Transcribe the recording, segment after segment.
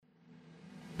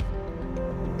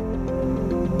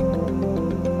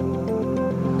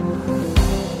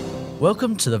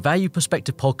Welcome to the Value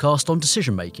Perspective podcast on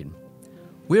decision making.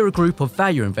 We're a group of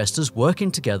value investors working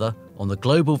together on the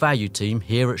global value team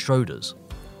here at Schroders.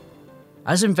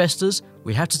 As investors,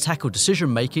 we have to tackle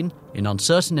decision making in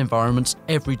uncertain environments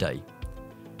every day.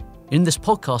 In this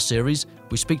podcast series,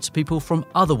 we speak to people from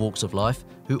other walks of life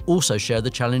who also share the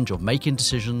challenge of making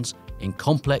decisions in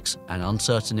complex and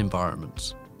uncertain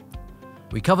environments.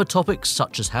 We cover topics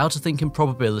such as how to think in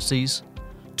probabilities,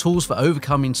 tools for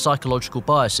overcoming psychological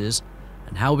biases,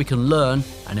 and how we can learn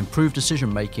and improve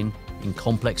decision making in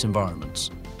complex environments.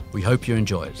 We hope you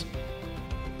enjoy it.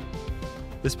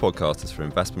 This podcast is for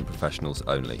investment professionals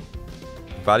only.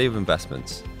 The value of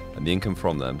investments and the income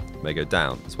from them may go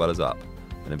down as well as up,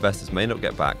 and investors may not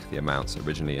get back the amounts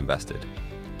originally invested.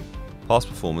 Past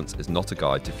performance is not a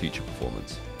guide to future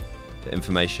performance. The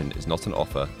information is not an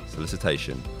offer,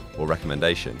 solicitation, or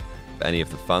recommendation for any of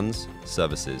the funds,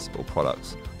 services, or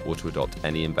products, or to adopt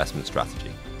any investment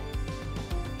strategy.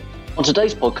 On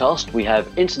today's podcast, we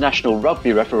have international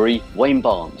rugby referee Wayne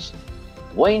Barnes.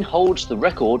 Wayne holds the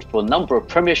record for a number of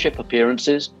Premiership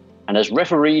appearances and has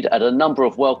refereed at a number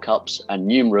of World Cups and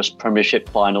numerous Premiership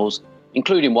finals,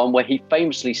 including one where he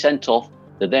famously sent off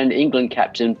the then England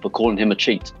captain for calling him a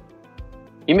cheat.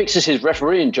 He mixes his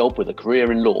refereeing job with a career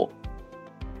in law.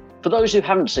 For those who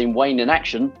haven't seen Wayne in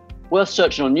action, worth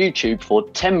searching on YouTube for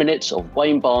 10 minutes of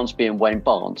Wayne Barnes being Wayne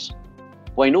Barnes.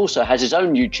 Wayne also has his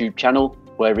own YouTube channel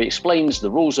where he explains the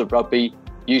rules of rugby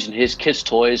using his kids'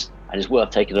 toys and is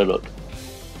worth taking a look.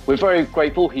 We're very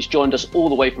grateful he's joined us all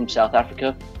the way from South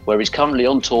Africa, where he's currently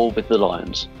on tour with the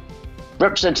Lions.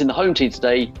 Representing the home team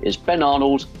today is Ben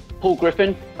Arnold, Paul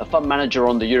Griffin, a fund manager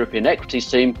on the European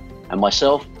Equities team, and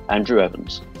myself, Andrew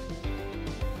Evans.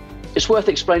 It's worth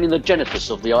explaining the genesis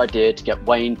of the idea to get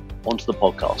Wayne onto the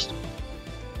podcast.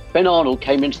 Ben Arnold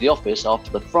came into the office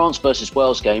after the France versus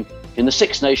Wales game in the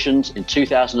Six Nations in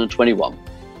 2021,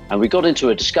 and we got into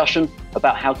a discussion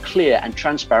about how clear and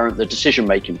transparent the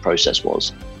decision-making process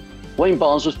was. Wayne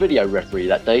Barnes was video referee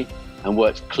that day and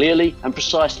worked clearly and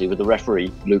precisely with the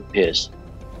referee, Luke Pearce.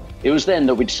 It was then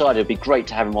that we decided it'd be great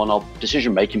to have him on our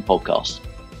decision-making podcast.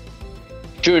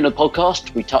 During the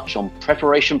podcast, we touch on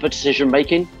preparation for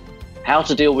decision-making, how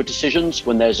to deal with decisions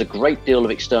when there's a great deal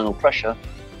of external pressure,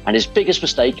 and his biggest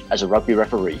mistake as a rugby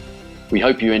referee. We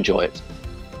hope you enjoy it.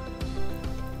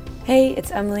 Hey, it's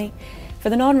Emily.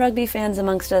 For the non-rugby fans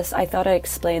amongst us, I thought I'd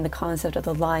explain the concept of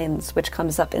the Lions, which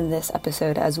comes up in this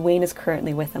episode as Wayne is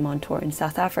currently with them on tour in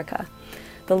South Africa.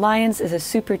 The Lions is a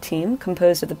super team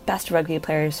composed of the best rugby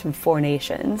players from 4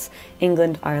 nations: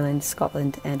 England, Ireland,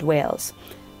 Scotland, and Wales.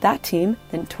 That team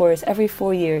then tours every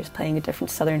 4 years, playing a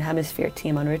different Southern Hemisphere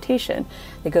team on rotation.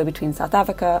 They go between South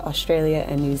Africa, Australia,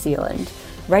 and New Zealand.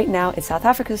 Right now, it's South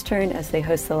Africa's turn as they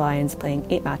host the Lions, playing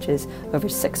 8 matches over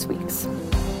 6 weeks.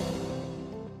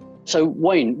 So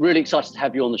Wayne, really excited to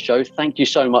have you on the show. Thank you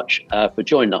so much for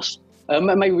joining us.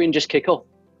 Maybe we can just kick off.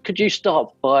 Could you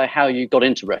start by how you got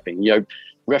into reffing? You know,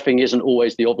 reffing isn't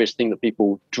always the obvious thing that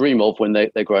people dream of when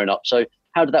they're growing up. So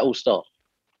how did that all start?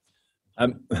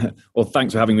 Well,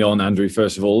 thanks for having me on, Andrew.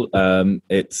 First of all,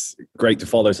 it's great to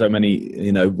follow so many,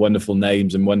 wonderful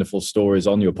names and wonderful stories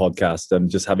on your podcast.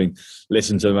 Just having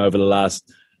listened to them over the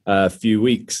last few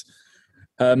weeks.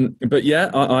 But yeah,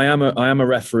 I am a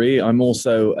referee. I'm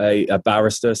also a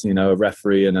barrister, so, a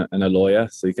referee and a lawyer.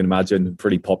 So you can imagine,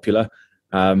 pretty popular.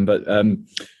 But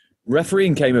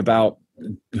refereeing came about,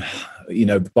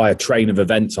 by a train of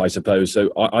events, I suppose.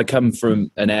 So I come from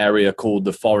an area called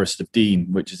the Forest of Dean,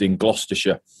 which is in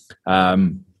Gloucestershire.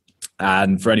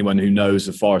 And for anyone who knows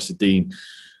the Forest of Dean,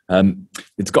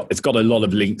 it's got a lot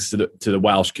of links to the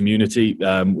Welsh community.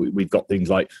 We've got things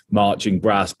like marching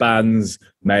brass bands,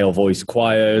 male voice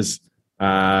choirs,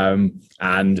 and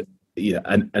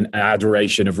an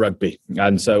adoration of rugby.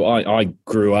 And so I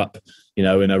grew up, in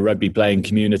a rugby playing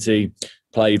community,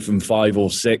 played from 5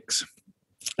 or 6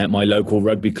 at my local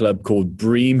rugby club called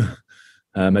Bream,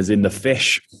 as in the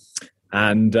fish,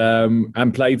 and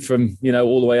played from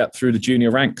all the way up through the junior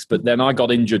ranks. But then I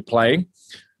got injured playing.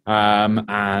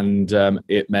 And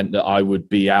it meant that I would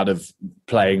be out of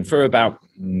playing for about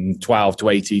 12 to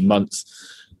 18 months.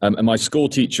 And my school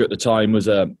teacher at the time was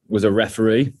a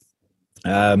referee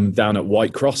down at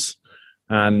Whitecross,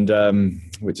 and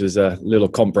which is a little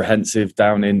comprehensive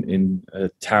down in a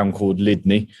town called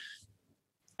Lydney.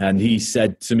 And he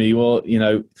said to me, well,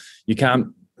 you can't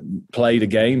play the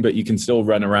game, but you can still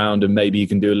run around and maybe you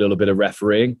can do a little bit of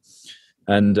refereeing.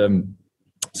 And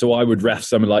so I would ref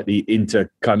some of like the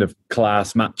inter kind of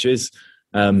class matches.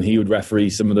 He would referee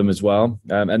some of them as well.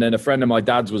 And then a friend of my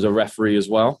dad's was a referee as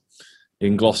well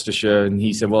in Gloucestershire. And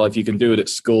he said, well, if you can do it at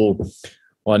school,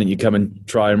 why don't you come and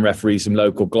try and referee some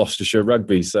local Gloucestershire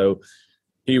rugby? So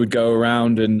he would go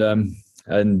around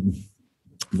and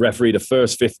referee the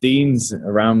first 15s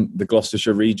around the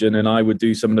Gloucestershire region, and I would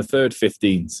do some of the third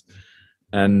 15s.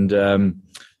 And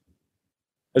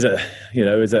as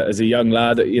a young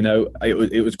lad,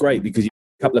 it was great because you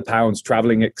had a couple of pounds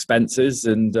travelling expenses.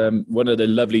 And one of the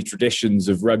lovely traditions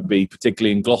of rugby,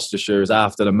 particularly in Gloucestershire, is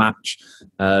after the match,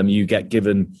 you get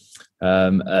given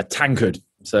a tankard.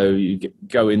 So you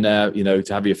go in there,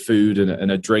 to have your food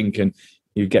and a drink, and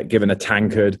you get given a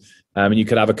tankard, and you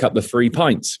could have a couple of free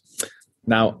pints.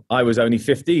 Now, I was only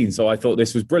 15, so I thought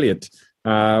this was brilliant.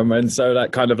 And so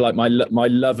that kind of like my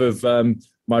love of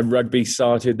my rugby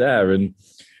started there. And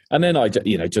then I,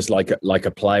 just like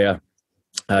a player,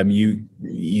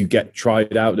 you get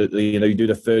tried out at you do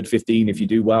the third 15. If you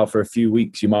do well for a few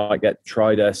weeks, you might get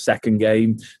tried a second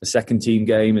team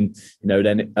game, and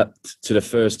then up to the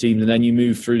first team, and then you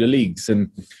move through the leagues,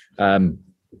 and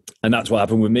that's what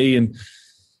happened with me. And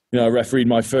I refereed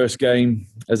my first game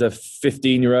as a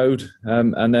 15-year-old,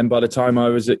 and then by the time I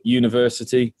was at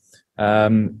university,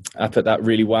 up at that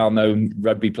really well-known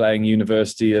rugby-playing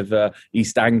University of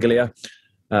East Anglia,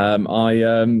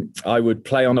 I would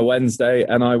play on a Wednesday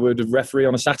and I would referee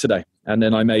on a Saturday. And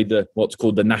then I made what's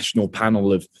called the national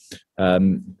panel of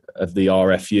the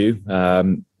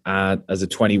RFU as a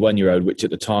 21-year-old, which at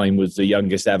the time was the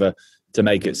youngest ever to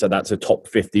make it. So that's a top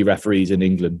 50 referees in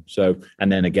England. So,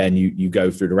 and then again, you go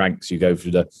through the ranks, you go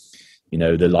through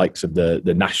the likes of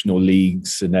the national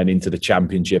leagues, and then into the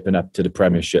championship and up to the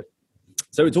Premiership.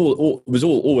 So it was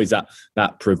always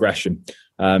that progression,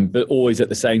 but always at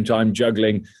the same time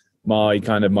juggling my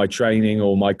training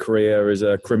or my career as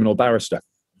a criminal barrister.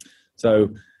 So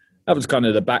that was kind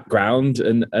of the background,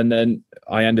 and then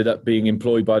I ended up being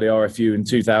employed by the RFU in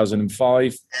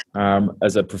 2005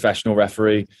 as a professional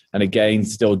referee, and again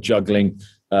still juggling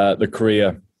the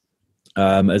career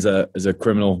as a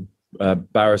criminal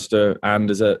barrister and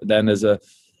as a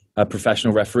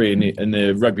professional referee in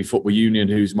the Rugby Football Union,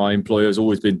 who's my employer, has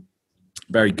always been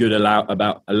very good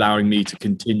about allowing me to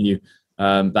continue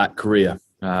that career,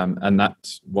 and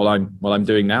that's what I'm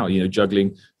doing now.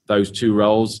 Juggling those two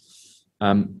roles.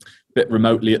 Bit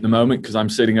remotely at the moment because I'm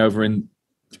sitting over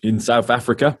in South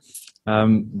Africa,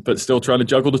 but still trying to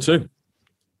juggle the two.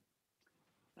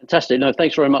 Fantastic. No,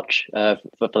 thanks very much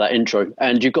for that intro.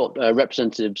 And you've got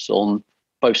representatives on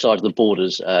both sides of the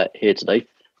borders here today.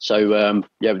 So,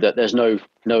 there's no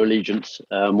allegiance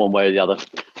one way or the other.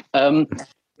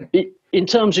 In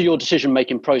terms of your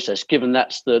decision-making process, given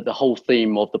that's the whole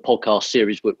theme of the podcast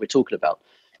series we're talking about,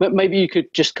 maybe you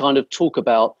could just kind of talk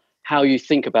about how you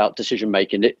think about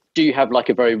decision-making. Do you have like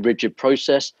a very rigid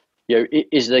process?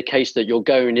 Is it a case that you're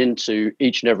going into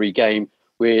each and every game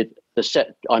with the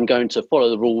set, I'm going to follow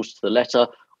the rules to the letter,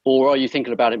 or are you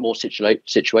thinking about it more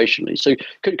situationally? So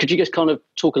could you just kind of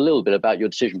talk a little bit about your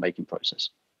decision-making process?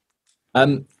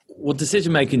 Well,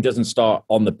 decision-making doesn't start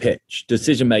on the pitch.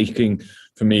 Decision-making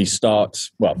for me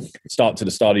starts at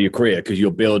the start of your career because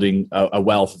you're building a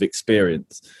wealth of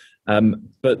experience.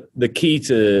 But the key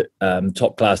to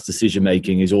top-class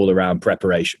decision-making is all around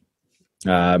preparation.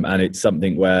 And it's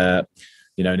something where,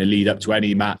 in a lead up to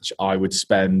any match, I would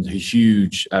spend a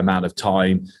huge amount of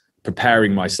time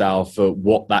preparing myself for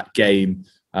what that game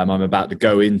I'm about to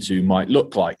go into might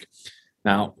look like.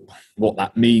 Now, what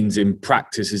that means in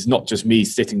practice is not just me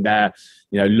sitting there,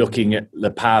 looking at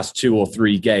the past 2 or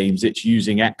 3 games. It's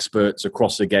using experts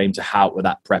across the game to help with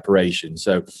that preparation.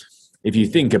 So if you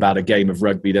think about a game of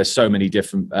rugby, there's so many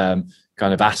different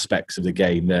kind of aspects of the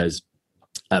game. There's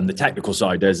the technical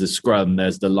side, there's the scrum,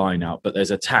 there's the line out, but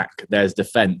there's attack, there's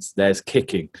defense, there's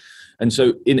kicking. And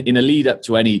so in a lead up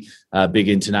to any big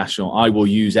international, I will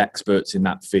use experts in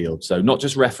that field. So not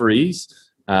just referees,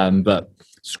 but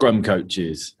scrum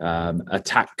coaches,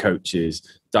 attack coaches,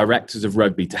 directors of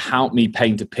rugby to help me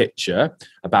paint a picture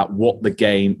about what the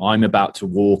game I'm about to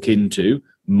walk into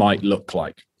might look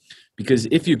like. Because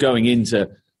if you're going into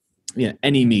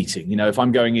any meeting, if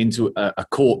I'm going into a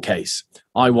court case,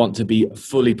 I want to be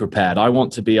fully prepared. I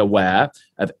want to be aware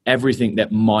of everything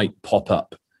that might pop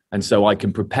up. And so I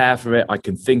can prepare for it. I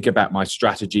can think about my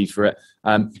strategy for it.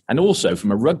 And also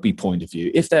from a rugby point of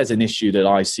view, if there's an issue that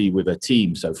I see with a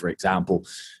team, so for example,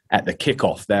 at the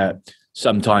kickoff, they're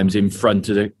sometimes in front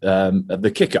of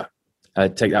the kicker.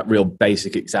 Take that real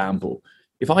basic example.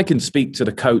 If I can speak to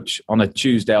the coach on a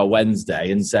Tuesday or Wednesday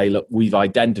and say, look, we've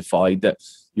identified that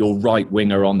your right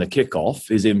winger on the kickoff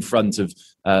is in front of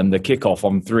the kickoff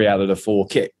on 3 out of the 4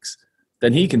 kicks,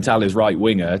 then he can tell his right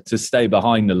winger to stay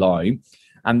behind the line.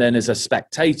 And then as a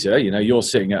spectator, you're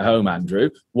sitting at home, Andrew,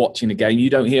 watching the game,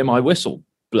 you don't hear my whistle.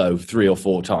 blow 3 or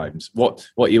 4 times.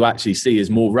 What you actually see is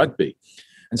more rugby.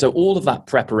 And so all of that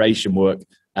preparation work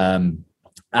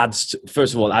adds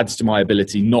to my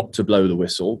ability not to blow the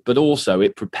whistle, but also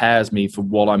it prepares me for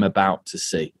what I'm about to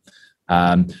see.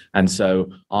 And so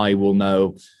I will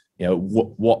know,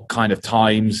 what kind of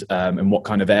times and what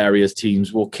kind of areas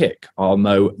teams will kick. I'll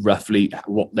know roughly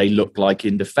what they look like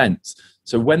in defence.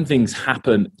 So when things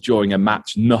happen during a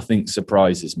match, nothing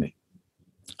surprises me.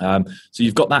 So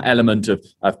you've got that element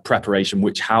of preparation,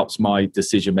 which helps my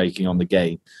decision-making on the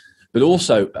game. But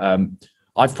also,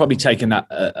 I've probably taken that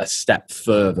a step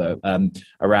further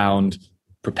around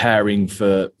preparing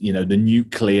for, the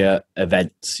nuclear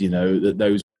events,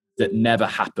 those that never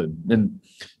happen. And,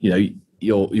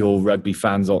 your rugby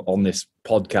fans on this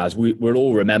podcast, we'll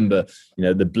all remember,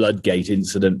 the Bloodgate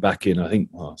incident back in, I think,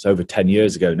 it's over 10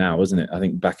 years ago now, wasn't it? I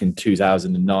think back in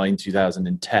 2009,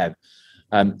 2010.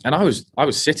 And I was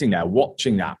sitting there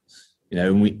watching that,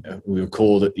 and we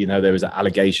recall that, there was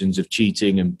allegations of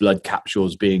cheating and blood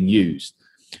capsules being used.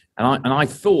 And I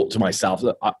thought to myself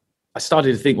that I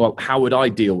started to think, well, how would I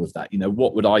deal with that?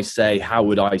 What would I say? How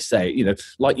would I say it?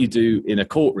 Like you do in a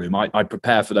courtroom, I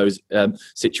prepare for those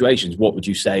situations. What would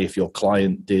you say if your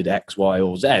client did X, Y,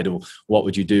 or Z? Or what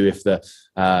would you do if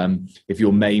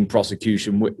your main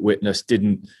prosecution witness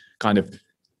didn't kind of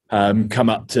come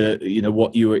up to,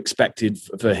 what you were expected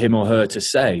for him or her to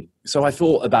say? So I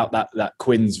thought about that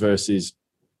Quins versus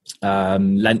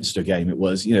Leinster game. It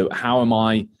was, how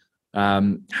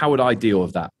would I deal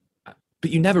with that? But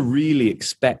you never really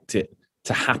expect it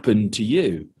to happen to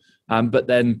you. But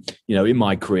then, in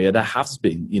my career, there has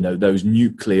been, those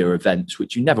nuclear events,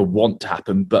 which you never want to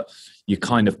happen, but you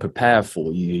kind of prepare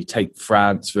for. You take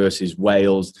France versus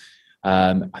Wales,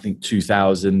 I think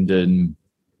 2000 and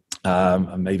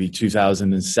maybe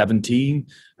 2017,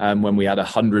 when we had a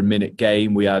 100-minute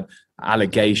game. We had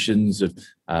allegations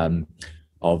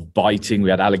of biting.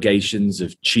 We had allegations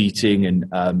of cheating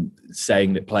and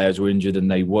saying that players were injured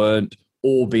and they weren't,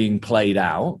 all being played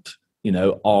out,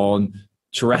 on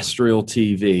terrestrial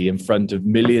TV in front of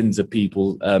millions of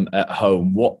people at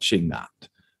home watching that.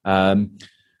 And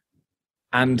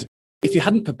if you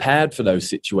hadn't prepared for those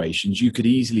situations, you could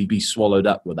easily be swallowed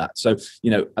up with that. So,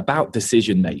 about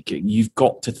decision making, you've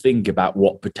got to think about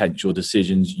what potential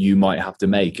decisions you might have to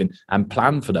make and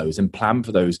plan for those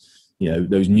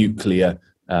those nuclear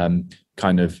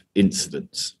kind of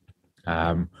incidents.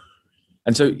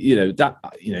 And so, that,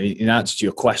 in answer to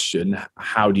your question,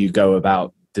 how do you go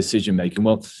about decision making?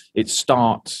 Well, it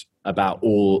starts about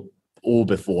all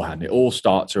beforehand. It all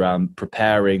starts around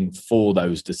preparing for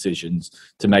those decisions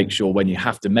to make sure when you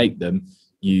have to make them,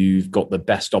 you've got the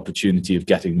best opportunity of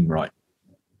getting them right.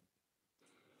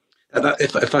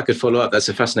 If I could follow up, that's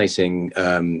a fascinating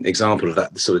example of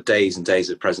that, the sort of days and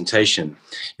days of presentation.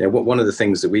 One of the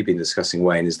things that we've been discussing,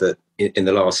 Wayne, is that in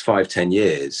the last 5-10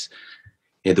 years,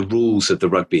 the rules of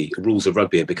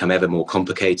rugby have become ever more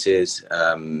complicated.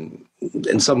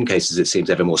 In some cases, it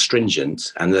seems ever more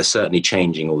stringent, and they're certainly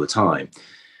changing all the time.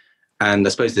 And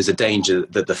I suppose there's a danger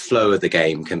that the flow of the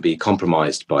game can be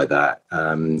compromised by that.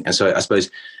 And so I suppose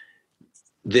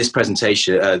this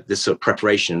presentation, this sort of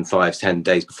preparation 5-10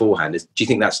 days beforehand, do you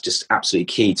think that's just absolutely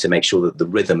key to make sure that the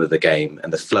rhythm of the game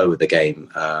and the flow of the game,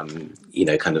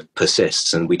 kind of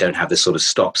persists, and we don't have this sort of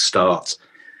stop-start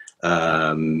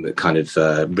kind of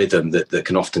rhythm that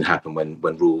can often happen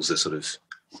when rules are sort of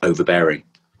overbearing?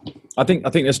 I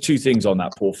think there's 2 things on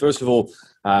that, Paul. First of all,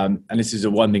 and this is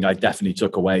the one thing I definitely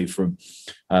took away from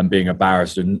being a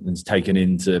barrister and taken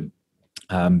into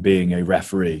being a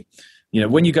referee.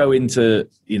 When you go into,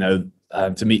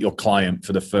 to meet your client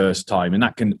for the first time, and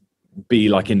that can be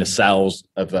like in the cells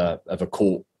of a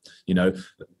court,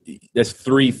 there's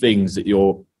 3 things that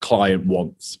your client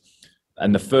wants.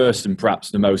 And the first and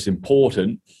perhaps the most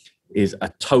important is a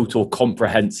total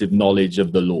comprehensive knowledge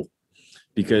of the law,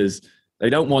 because they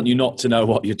don't want you not to know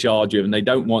what you're charged with, and they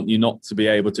don't want you not to be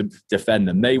able to defend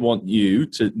them. They want you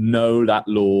to know that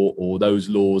law or those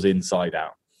laws inside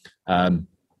out.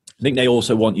 I think they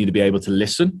also want you to be able to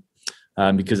listen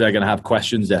because they're going to have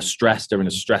questions. They're stressed. They're in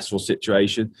a stressful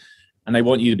situation. And they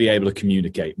want you to be able to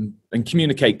communicate and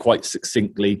communicate quite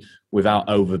succinctly without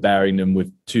overbearing them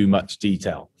with too much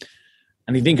detail.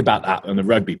 And you think about that on the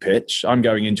rugby pitch. I'm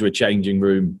going into a changing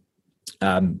room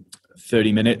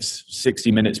 30 minutes,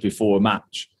 60 minutes before a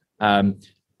match. And,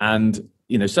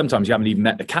 sometimes you haven't even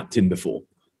met the captain before.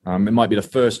 It might be the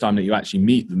first time that you actually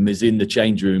meet them is in the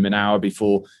change room an hour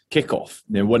before kickoff.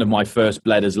 One of my first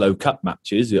Bledisloe Cup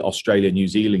matches, the Australia-New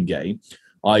Zealand game,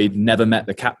 I'd never met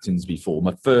the captains before.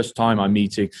 My first time I'm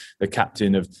meeting the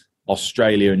captain of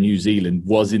Australia and New Zealand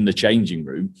was in the changing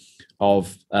room.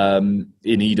 of in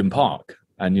Eden Park.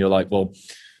 And you're like, well,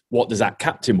 what does that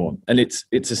captain want? And it's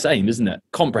the same, isn't it?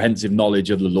 Comprehensive knowledge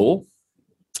of the law.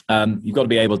 You've got to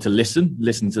be able to listen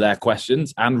to their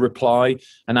questions and reply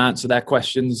and answer their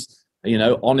questions,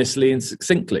 honestly and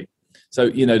succinctly. So,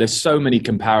 there's so many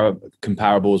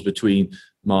comparables between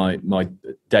my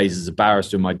days as a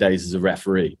barrister and my days as a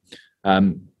referee.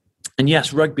 And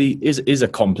yes, rugby is a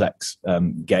complex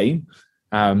game.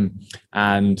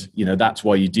 And, that's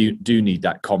why you do need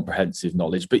that comprehensive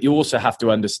knowledge. But you also have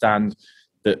to understand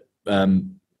that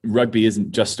rugby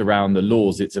isn't just around the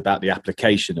laws, it's about the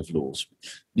application of laws,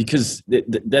 because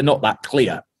they're not that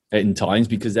clear in times,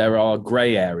 because there are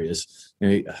grey areas.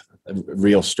 A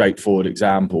real straightforward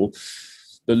example,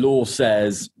 the law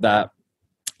says that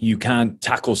you can't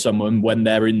tackle someone when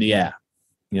they're in the air.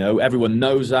 Everyone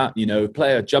knows that. A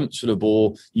player jumps for the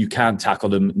ball, you can't tackle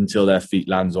them until their feet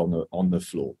lands on the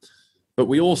floor. But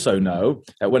we also know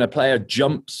that when a player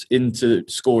jumps in to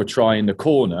score a try in the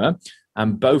corner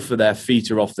and both of their feet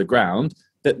are off the ground,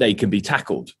 that they can be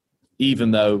tackled,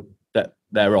 even though that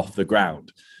they're off the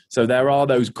ground. So there are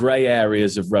those grey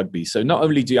areas of rugby. So not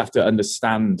only do you have to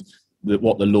understand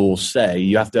what the laws say,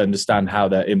 you have to understand how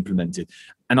they're implemented.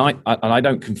 And I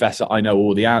don't confess that I know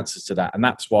all the answers to that. And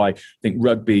that's why I think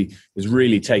rugby is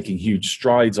really taking huge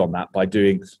strides on that, by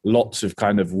doing lots of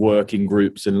kind of working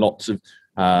groups and lots of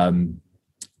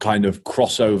kind of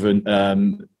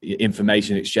crossover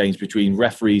information exchange between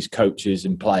referees, coaches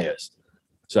and players.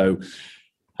 So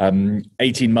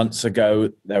 18 months ago,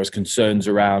 there was concerns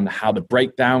around how the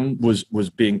breakdown was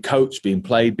being coached, being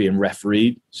played, being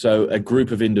refereed. So a group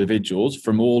of individuals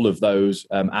from all of those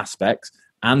aspects,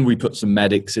 and we put some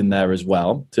medics in there as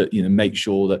well to make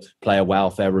sure that player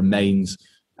welfare remains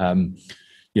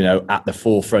at the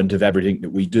forefront of everything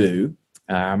that we do.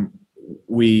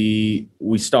 We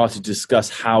started to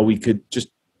discuss how we could just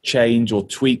change or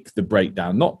tweak the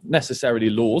breakdown, not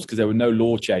necessarily laws, because there were no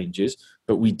law changes,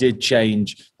 but we did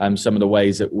change some of the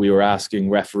ways that we were asking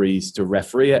referees to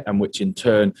referee it, and which in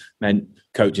turn meant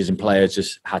coaches and players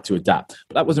just had to adapt.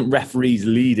 But that wasn't referees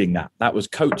leading that. That was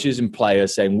coaches and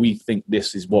players saying, we think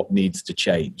this is what needs to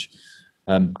change.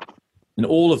 And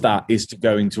all of that is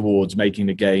going towards making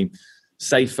the game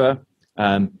safer,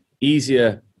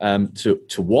 easier to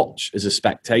watch as a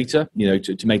spectator,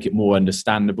 to make it more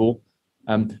understandable.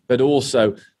 But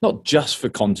also not just for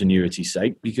continuity's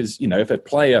sake, because, if a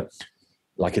player,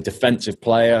 like a defensive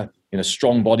player in a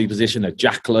strong body position, a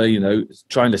jackler,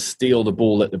 trying to steal the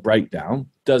ball at the breakdown,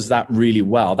 does that really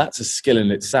well, that's a skill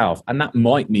in itself. And that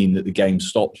might mean that the game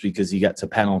stops because he gets a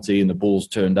penalty and the ball's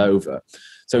turned over.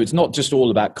 So it's not just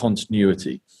all about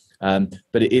continuity,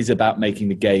 but it is about making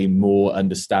the game more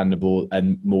understandable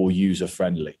and more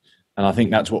user-friendly. And I think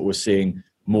that's what we're seeing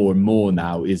more and more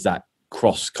now, is that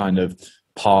cross kind of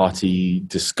party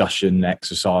discussion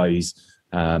exercise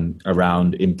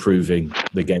around improving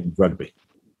the game of rugby.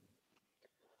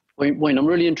 Wayne, I'm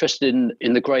really interested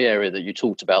in the grey area that you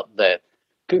talked about there.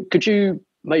 Could you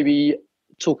maybe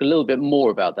talk a little bit more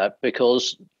about that?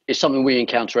 Because it's something we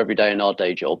encounter every day in our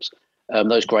day jobs,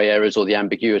 those grey areas or the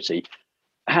ambiguity.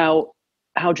 How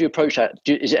do you approach that?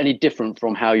 Is it any different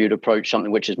from how you'd approach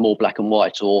something which is more black and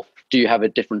white, or do you have a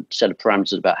different set of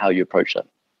parameters about how you approach that?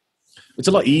 It's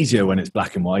a lot easier when it's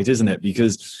black and white, isn't it?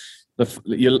 Because the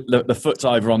foot's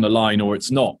either on the line or it's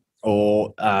not.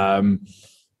 Or,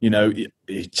 you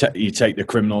take the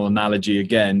criminal analogy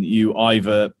again, you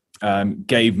either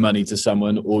gave money to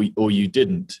someone or you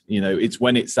didn't. It's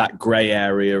when it's that grey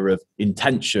area of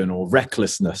intention or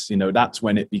recklessness, that's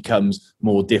when it becomes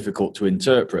more difficult to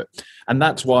interpret. And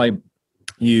that's why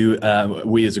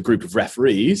we as a group of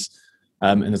referees,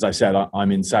 and as I said,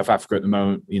 I'm in South Africa at the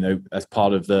moment, as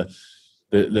part of the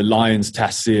Lions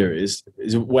Test series,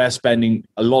 is we're spending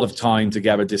a lot of time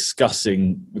together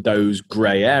discussing those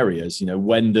grey areas.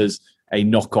 When does a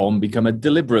knock-on become a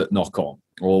deliberate knock-on?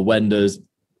 Or when does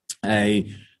a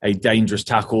dangerous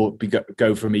tackle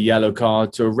go from a yellow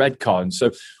card to a red card? And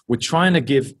so we're trying to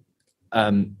give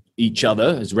each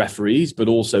other as referees, but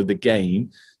also the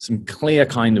game, some clear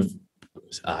kind of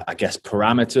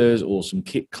parameters or some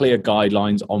clear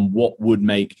guidelines on what would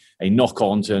make a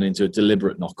knock-on turn into a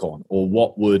deliberate knock-on, or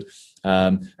what would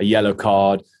a yellow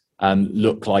card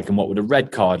look like and what would a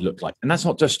red card look like. And that's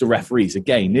not just the referees.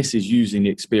 Again, this is using the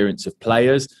experience of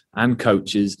players and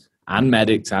coaches and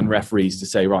medics and referees to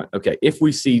say, right, okay, if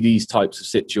we see these types of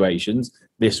situations,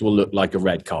 this will look like a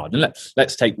red card. And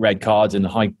let's take red cards and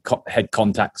high head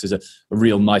contacts as a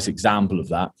real nice example of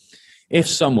that. If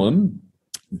someone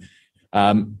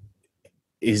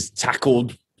is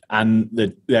tackled and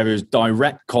there is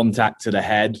direct contact to the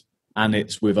head and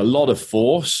it's with a lot of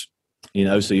force,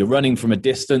 So you're running from a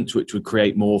distance, which would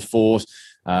create more force.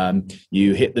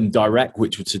 You hit them direct,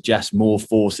 which would suggest more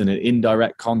force in an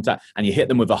indirect contact, and you hit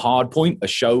them with a hard point, a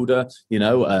shoulder,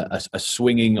 a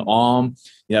swinging arm,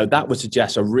 that would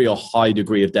suggest a real high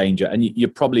degree of danger, and you're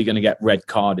probably going to get red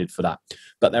carded for that.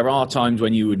 But there are times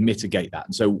when you would mitigate that.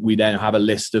 And so we then have a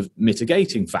list of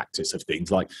mitigating factors of things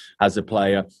like, has the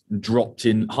player dropped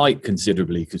in height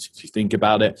considerably? Because if you think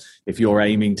about it, if you're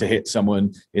aiming to hit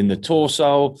someone in the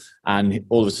torso and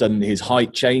all of a sudden his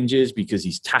height changes because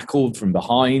he's tackled from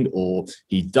behind or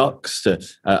he ducks to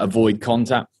avoid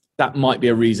contact, that might be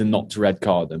a reason not to red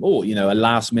card them. Or, a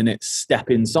last minute step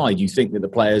inside. You think that the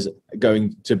player's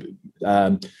going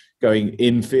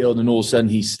infield and all of a sudden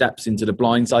he steps into the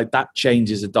blind side. That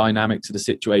changes the dynamics of the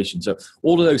situation. So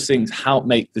all of those things help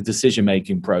make the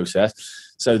decision-making process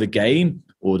so the game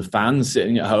or the fans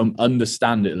sitting at home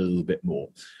understand it a little bit more.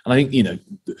 And I think,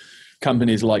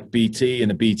 companies like BT and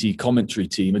the BT commentary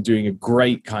team are doing a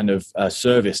great kind of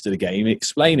service to the game,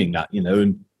 explaining that,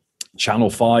 and Channel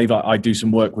 5, I do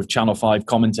some work with Channel 5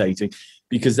 commentating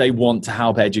because they want to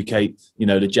help educate,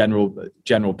 the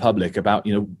general public about,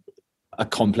 a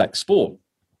complex sport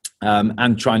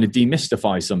and trying to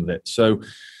demystify some of it. So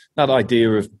that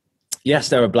idea of, yes,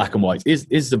 there are black and whites.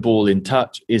 Is the ball in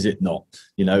touch? Is it not?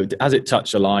 Has it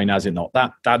touched the line? Has it not?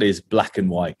 That is black and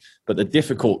white. But the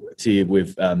difficulty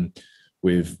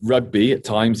with rugby at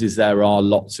times is there are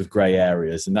lots of grey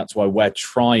areas. And that's why we're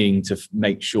trying to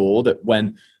make sure that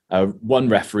when one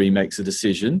referee makes a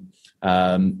decision,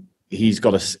 he's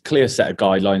got a clear set of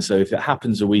guidelines. So if it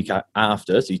happens a week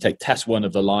after, so you take test one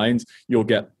of the lines, you'll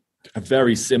get a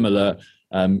very similar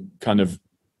kind of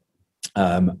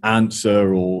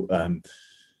answer or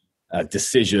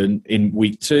decision in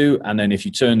week 2. And then if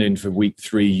you turn in for week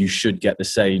 3, you should get the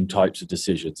same types of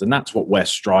decisions. And that's what we're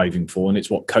striving for. And it's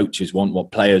what coaches want,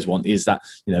 what players want, is that,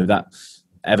 that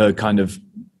ever kind of,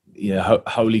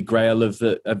 holy grail of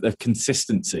the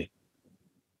consistency.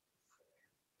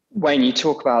 Wayne, you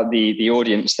talk about the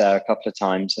audience there a couple of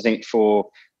times. I think for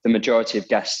the majority of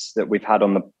guests that we've had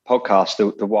on the podcast,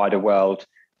 the wider world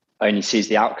only sees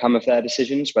the outcome of their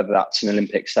decisions, whether that's an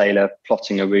Olympic sailor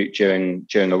plotting a route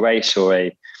during a race or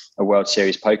a World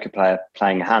Series poker player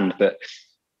playing a hand. But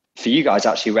for you guys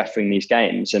actually refereeing these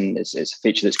games, and it's a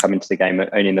feature that's come into the game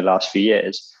only in the last few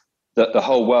years, that the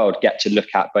whole world get to look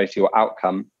at both your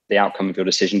outcome, the outcome of your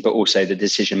decision, but also the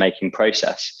decision-making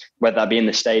process, whether that be in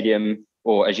the stadium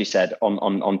or, as you said, on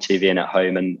TV and at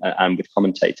home and with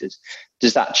commentators.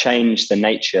 Does that change the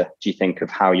nature, do you think, of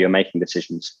how you're making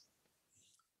decisions?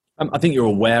 I think you're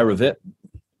aware of it,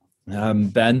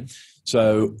 Ben.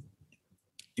 So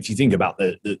if you think about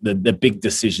the big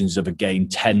decisions of a game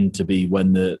tend to be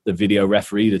when the video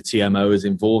referee, the TMO, is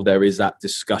involved. There is that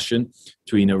discussion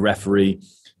between a referee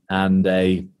and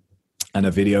a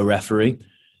video referee.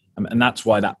 And that's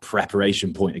why that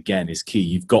preparation point, again, is key.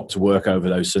 You've got to work over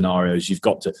those scenarios. You've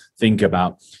got to think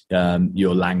about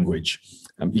your language.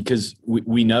 Because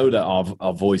we know that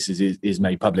our voice is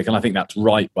made public. And I think that's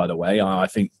right, by the way. I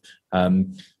think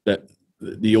that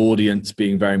the audience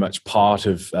being very much part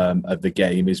of the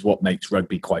game is what makes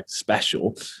rugby quite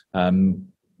special.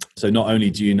 So not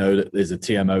only do you know that there's a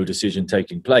TMO decision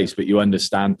taking place, but you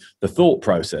understand the thought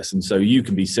process. And so you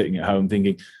can be sitting at home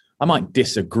thinking, I might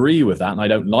disagree with that and I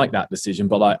don't like that decision,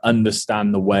 but I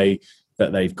understand the way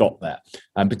that they've got there.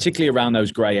 And particularly around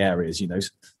those grey areas,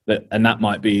 and that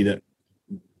might be that,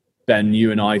 Ben,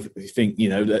 you and I think,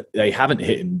 that they haven't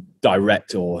hit him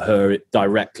direct or her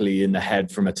directly in the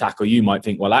head from a tackle. You might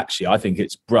think, well, actually, I think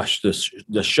it's brushed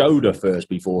the shoulder first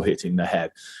before hitting the head.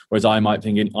 Whereas I might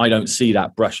think, I don't see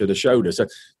that brush of the shoulder. So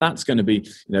that's going to be,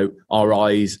 our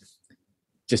eyes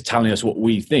just telling us what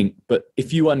we think. But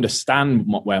if you understand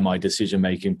where my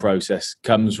decision-making process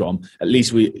comes from, at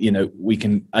least we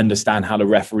can understand how the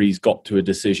referees got to a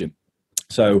decision.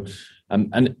 So,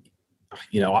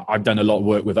 I've done a lot of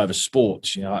work with other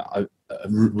sports. It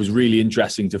was really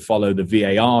interesting to follow the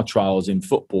VAR trials in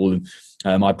football.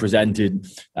 And I presented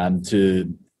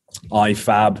to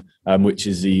IFAB, which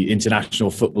is the International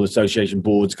Football Association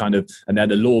boards and they're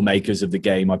the lawmakers of the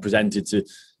game. I presented to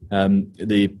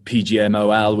the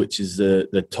PGMOL, which is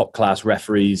the top class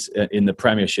referees in the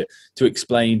Premiership, to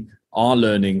explain our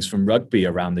learnings from rugby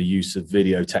around the use of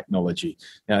video technology.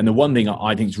 And the one thing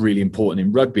I think is really important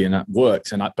in rugby, and that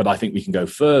works, but I think we can go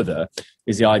further,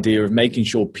 is the idea of making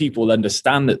sure people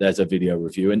understand that there's a video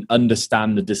review and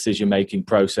understand the decision-making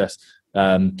process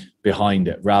behind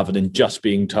it, rather than just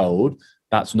being told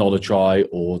that's not a try,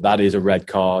 or that is a red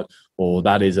card, or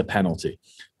that is a penalty.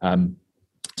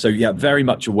 So yeah, very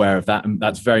much aware of that, and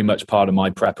that's very much part of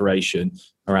my preparation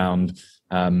around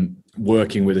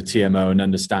working with a TMO and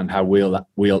understand how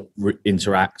we'll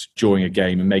interact during a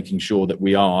game and making sure that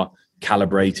we are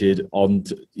calibrated on,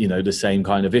 the same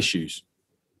kind of issues.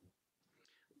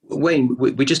 Wayne,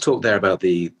 we just talked there about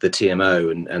the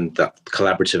TMO and that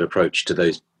collaborative approach to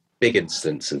those big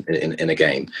incidents in a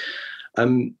game.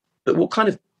 But what kind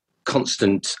of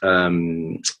constant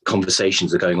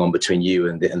conversations are going on between you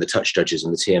and the touch judges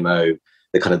and the TMO,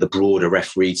 the broader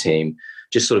referee team,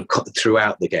 just sort of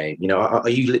throughout the game? Are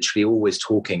you literally always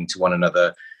talking to one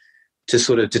another to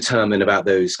sort of determine about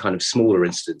those kind of smaller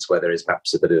incidents where there is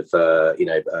perhaps a bit of,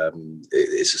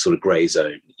 it's a sort of grey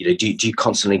zone? Do you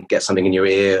constantly get something in your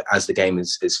ear as the game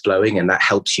is flowing, and that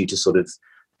helps you to sort of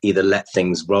either let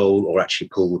things roll or actually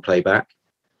pull the play back?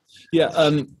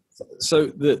 Yeah. So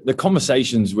the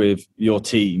conversations with your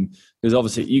team, because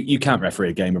obviously you can't referee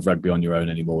a game of rugby on your own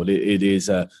anymore. It is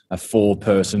a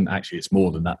 4-person, actually it's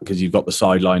more than that because you've got the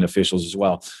sideline officials as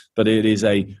well, but it is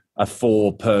a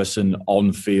 4-person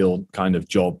on-field kind of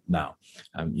job now.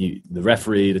 The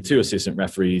referee, the 2 assistant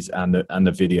referees and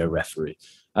the video referee.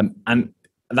 And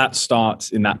that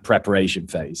starts in that preparation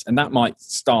phase. And that might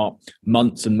start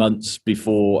months and months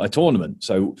before a tournament.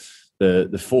 So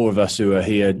the 4 of us who are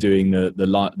here doing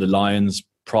the Lions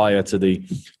prior to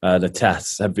the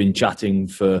tests have been chatting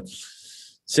for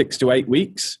 6 to 8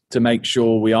 weeks to make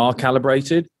sure we are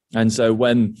calibrated. And so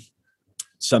when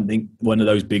one of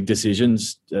those big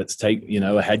decisions, let's take,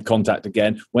 a head contact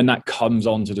again, when that comes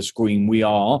onto the screen, we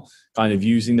are kind of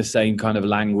using the same kind of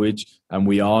language and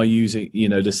we are using,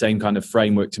 the same kind of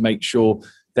framework to make sure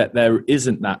that there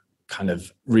isn't that kind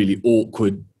of really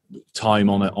awkward time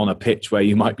on a pitch where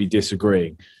you might be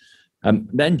disagreeing.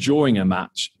 Then during a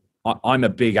match, I'm a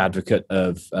big advocate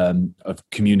of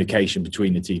communication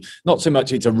between the team. Not so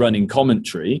much it's a running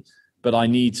commentary, but I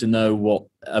need to know what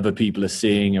other people are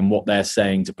seeing and what they're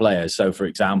saying to players. So, for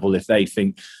example, if they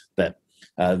think that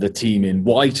the team in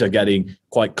white are getting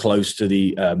quite close to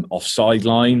the offside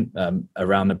line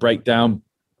around the breakdown,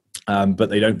 but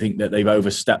they don't think that they've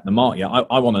overstepped the mark yet,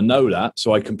 I want to know that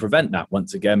so I can prevent that.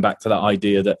 Once again, back to that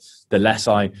idea that the less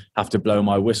I have to blow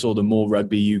my whistle, the more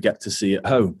rugby you get to see at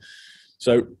home.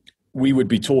 So we would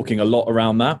be talking a lot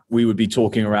around that. We would be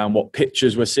talking around what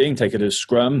pictures we're seeing. Take it as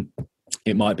scrum.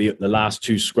 It might be at the last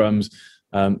 2 scrums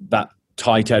that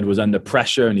tight head was under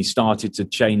pressure and he started to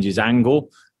change his angle,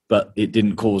 but it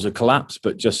didn't cause a collapse,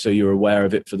 but just so you're aware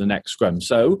of it for the next scrum.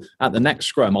 So at the next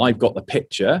scrum, I've got the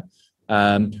picture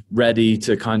ready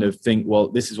to kind of think, well,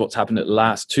 this is what's happened at the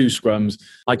last 2 scrums.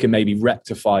 I can maybe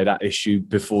rectify that issue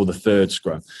before the 3rd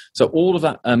scrum. So all of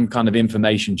that kind of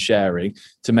information sharing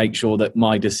to make sure that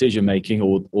my decision-making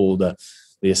or the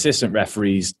assistant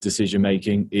referee's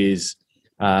decision-making is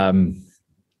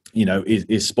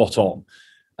spot on.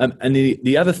 And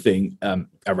the other thing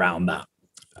around that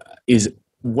is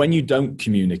when you don't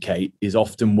communicate is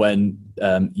often when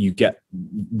you get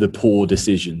the poor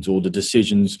decisions or the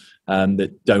decisions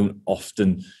that don't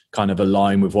often kind of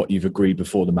align with what you've agreed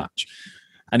before the match.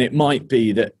 And it might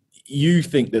be that you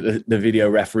think that the video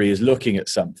referee is looking at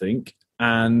something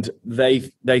and they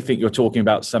think you're talking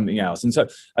about something else. And so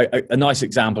a nice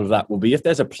example of that will be if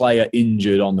there's a player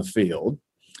injured on the field,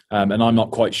 and I'm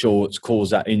not quite sure what's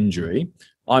caused that injury,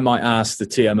 I might ask the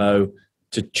TMO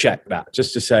to check that,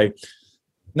 just to say,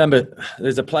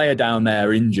 there's a player down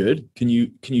there injured. Can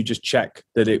you just check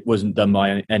that it wasn't done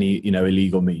by any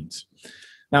illegal means?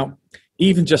 Now,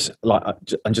 even just like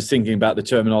I'm just thinking about the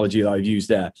terminology that I've used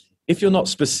there. If you're not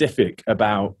specific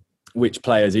about which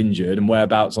player's injured and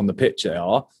whereabouts on the pitch they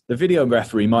are, the video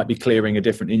referee might be clearing a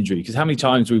different injury. Because how many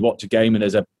times we watch a game and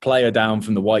there's a player down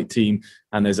from the white team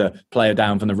and there's a player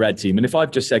down from the red team. And if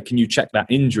I've just said, can you check that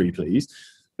injury, please?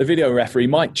 The video referee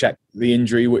might check the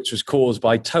injury, which was caused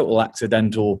by total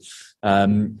accidental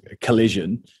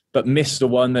collision, but miss the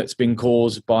one that's been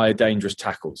caused by a dangerous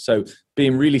tackle. So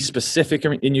being really specific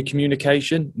in your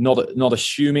communication, not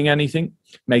assuming anything,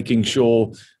 making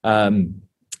sure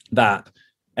that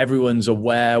everyone's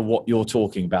aware what you're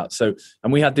talking about. So,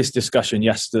 and we had this discussion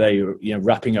yesterday,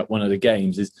 wrapping up one of the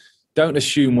games, is don't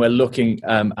assume we're looking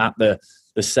at the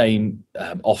same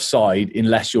offside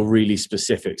unless you're really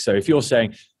specific. So if you're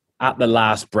saying at the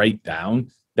last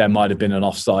breakdown, there might have been an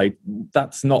offside,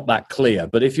 that's not that clear.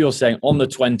 But if you're saying on the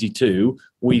 22,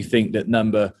 we think that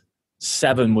number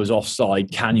 7 was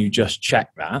offside, can you just check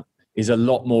that, is a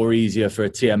lot more easier for a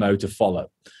TMO to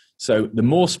follow. So the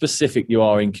more specific you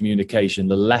are in communication,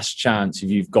 the less chance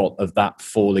you've got of that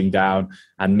falling down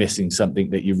and missing something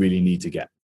that you really need to get.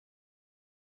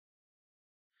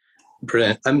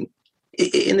 Brilliant.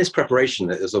 In this preparation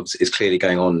that is clearly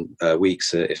going on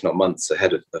weeks, if not months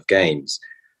ahead of games,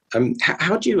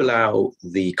 How do you allow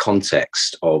the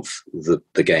context of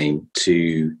the game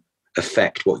to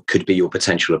affect what could be your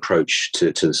potential approach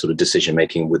to sort of decision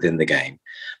making within the game?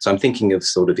 So I'm thinking of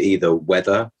sort of either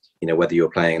weather, whether you're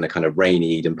playing in a kind of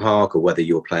rainy Eden Park or whether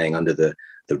you're playing under the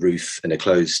roof in a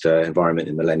closed environment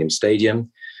in Millennium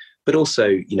Stadium, but also,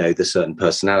 the certain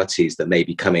personalities that may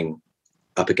be coming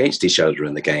up against each other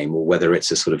in the game, or whether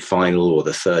it's a sort of final or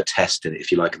the third test,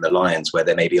 if you like, in the Lions, where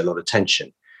there may be a lot of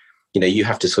tension. You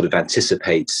have to sort of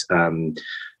anticipate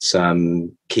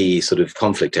some key sort of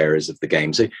conflict areas of the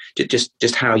game. So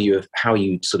just how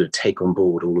you sort of take on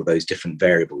board all of those different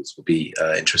variables will be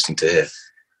interesting to hear.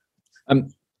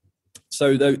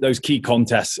 So those key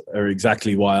contests are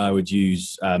exactly why I would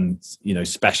use,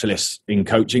 specialists in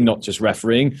coaching, not just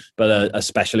refereeing, but a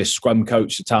specialist scrum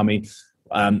coach to tell me,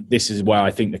 this is where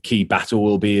I think the key battle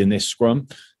will be in this scrum.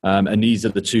 And these are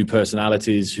the two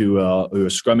personalities who are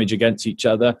scrummage against each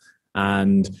other.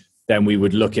 And then we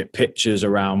would look at pictures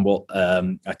around what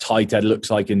a tight head looks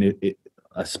like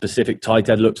a specific tight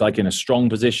head looks like in a strong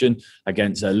position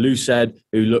against a loose head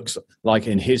who looks like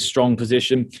in his strong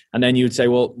position. And then you would say,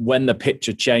 well, when the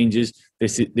picture changes,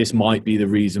 this might be the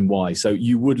reason why. So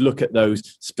you would look at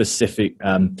those specific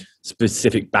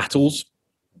battles.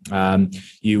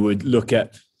 You would look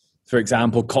at, for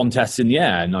example, contests in the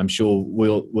air, and I'm sure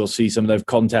we'll see some of those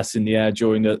contests in the air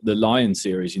during the Lions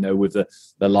series, with the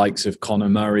likes of Conor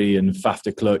Murray and Faf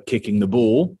de Klerk kicking the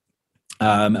ball.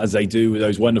 As they do with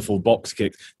those wonderful box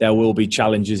kicks, there will be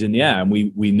challenges in the air. And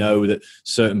we know that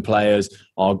certain players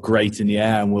are great in the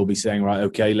air, and we'll be saying, right,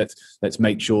 okay, let's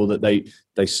make sure that they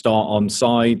start on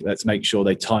side. Let's make sure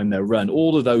they time their run.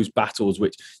 All of those battles,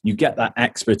 which you get that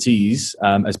expertise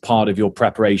as part of your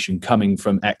preparation coming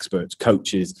from experts,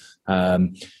 coaches,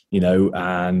 and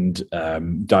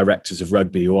directors of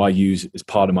rugby, who I use as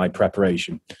part of my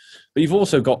preparation. But you've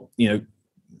also got,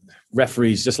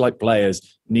 referees, just like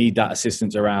players, need that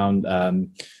assistance around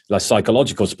like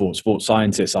psychological sports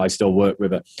scientists. I still work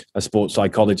with a sports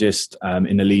psychologist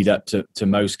in the lead up to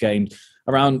most games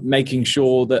around making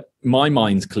sure that my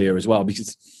mind's clear as well, because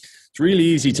it's really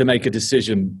easy to make a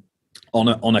decision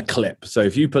on a clip. So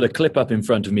if you put a clip up in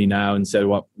front of me now and say,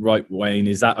 well, right, Wayne,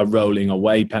 is that a rolling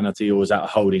away penalty or is that a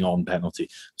holding on penalty?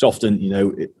 It's often,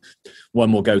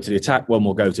 one will go to the attack, one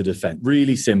will go to defend.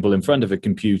 Really simple, in front of a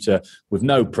computer with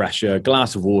no pressure, a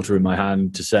glass of water in my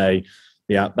hand to say,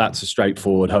 yeah, that's a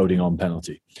straightforward holding on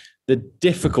penalty. The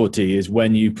difficulty is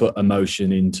when you put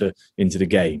emotion into the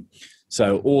game.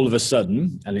 So all of a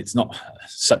sudden, and it's not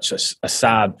such a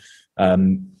sad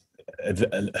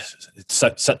it's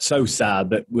so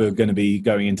sad that we're going to be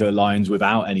going into a Lions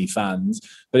without any fans.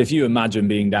 But if you imagine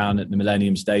being down at the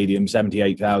Millennium Stadium,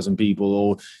 78,000 people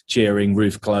all cheering,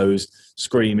 roof closed,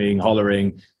 screaming,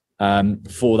 hollering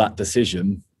for that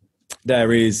decision,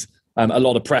 there is a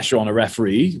lot of pressure on a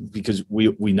referee, because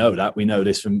we know that. We know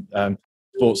this from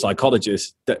sports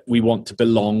psychologists, that we want to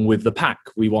belong with the pack.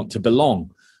 We want to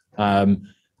belong.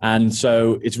 And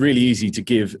so it's really easy to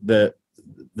give the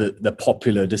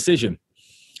popular decision.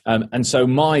 And so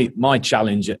my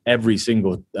challenge at every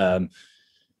single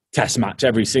test match,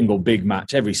 every single big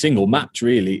match, every single match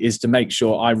really, is to make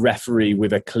sure I referee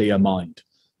with a clear mind.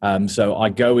 So I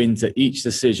go into each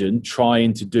decision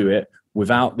trying to do it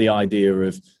without the idea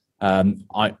of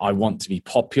I want to be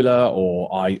popular, or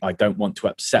I don't want to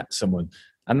upset someone.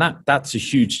 And that's a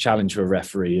huge challenge for a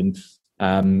referee.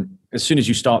 And as soon as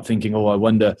you start thinking, I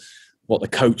wonder what the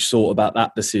coach thought about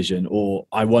that decision, or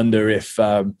I wonder if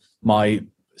my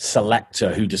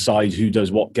selector who decides who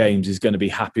does what games is going to be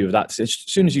happy with that decision.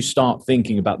 As soon as you start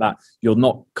thinking about that, you're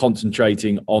not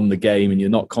concentrating on the game, and you're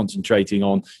not concentrating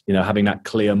on having that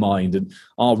clear mind. And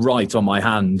I'll write on my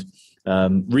hand,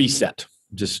 reset,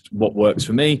 just what works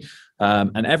for me.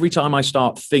 And every time I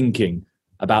start thinking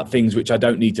about things which I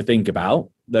don't need to think about,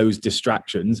 those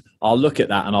distractions, I'll look at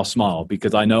that and I'll smile,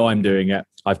 because I know I'm doing it.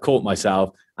 I've caught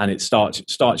myself, and it starts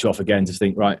you off again to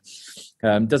think, right,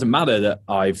 doesn't matter that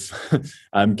I've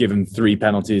given 3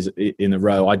 penalties in a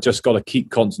row. I just got to keep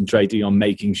concentrating on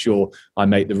making sure I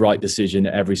make the right decision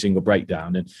at every single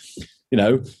breakdown. And,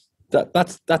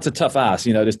 that's a tough ask.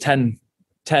 There's 10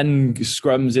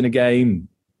 scrums in a game,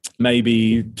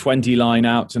 maybe 20 line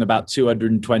outs and about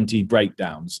 220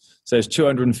 breakdowns. So there's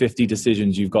 250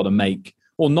 decisions you've got to make,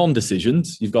 or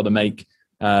non-decisions you've got to make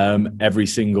every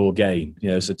single game.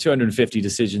 So 250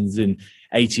 decisions in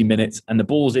 80 minutes, and the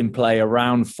ball's in play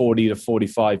around 40 to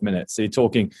 45 minutes. So you're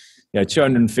talking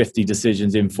 250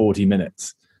 decisions in 40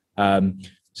 minutes. So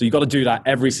you've got to do that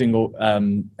every single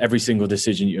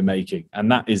decision you're making.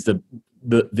 And that is the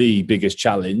biggest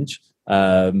challenge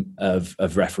of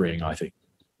refereeing, I think.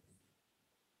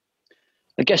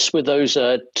 I guess with those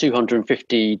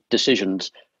 250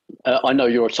 decisions, I know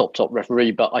you're a top referee,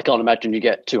 but I can't imagine you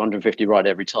get 250 right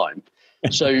every time.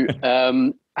 So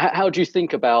how do you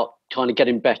think about kind of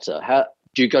getting better? How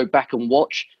do you go back and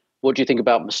watch? What do you think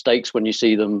about mistakes when you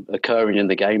see them occurring in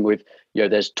the game with,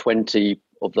 there's 20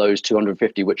 of those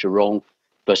 250 which are wrong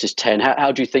versus 10?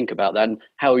 How do you think about that? And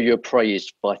how are you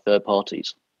appraised by third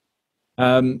parties?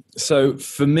 So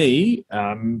for me,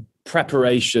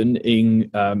 preparation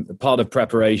part of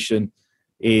preparation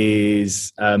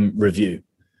is review.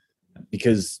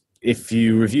 Because if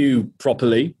you review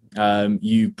properly,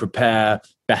 you prepare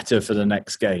better for the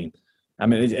next game. I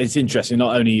mean, it's interesting.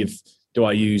 Not only do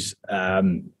I use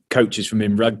coaches from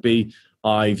in rugby,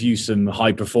 I've used some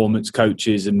high performance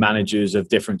coaches and managers of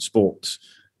different sports.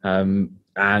 And,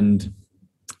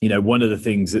 one of the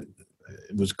things that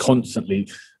was constantly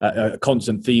a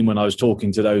constant theme when I was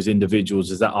talking to those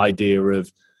individuals is that idea of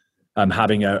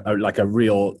having a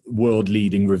real world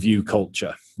leading review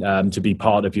culture to be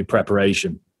part of your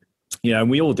preparation. And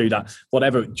we all do that,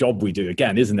 whatever job we do,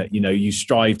 again, isn't it? You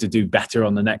strive to do better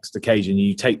on the next occasion.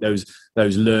 You take those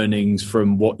learnings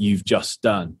from what you've just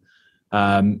done.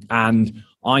 And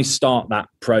I start that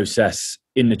process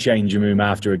in the changing room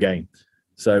after a game.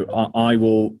 So I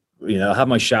will, have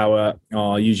my shower.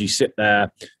 I'll usually sit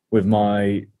there with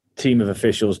my team of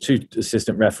officials, 2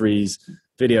 assistant referees,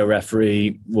 video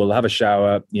referee. We'll have a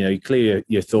shower, you clear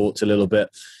your thoughts a little bit,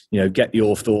 get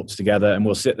your thoughts together, and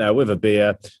we'll sit there with a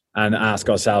beer and ask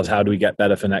ourselves, how do we get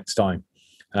better for next time?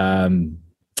 And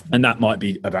that might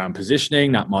be around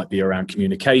positioning, that might be around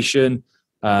communication,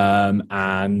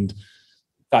 and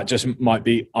that just might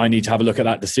be, I need to have a look at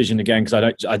that decision again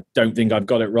because I don't think I've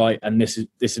got it right, and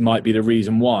this might be the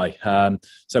reason why.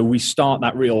 So we start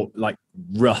that real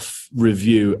rough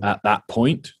review at that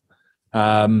point,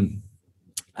 and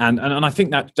I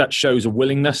think that shows a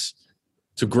willingness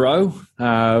to grow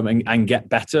and get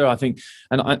better. I think,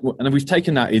 and we've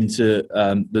taken that into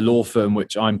the law firm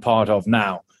which I'm part of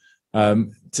now,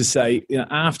 to say,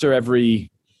 after every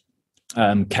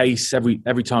case,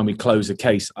 every time we close a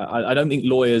case, I don't think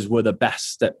lawyers were the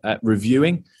best at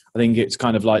reviewing. I think it's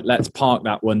kind of like, let's park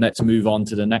that one, let's move on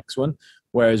to the next one.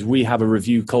 Whereas we have a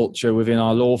review culture within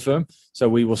our law firm. So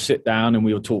we will sit down and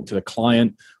we will talk to the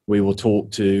client. We will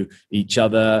talk to each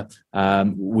other.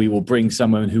 We will bring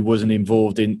someone who wasn't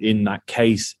involved in that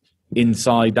case,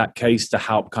 inside that case, to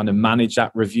help kind of manage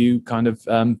that review kind of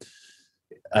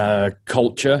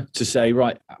culture, to say,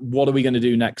 right, what are we going to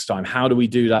do next time? How do we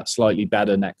do that slightly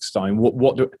better next time?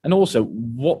 And also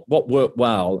what worked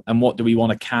well, and what do we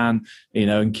want to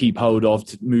and keep hold of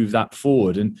to move that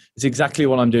forward? And it's exactly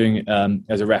what I'm doing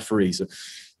as a referee. So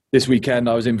this weekend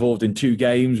I was involved in 2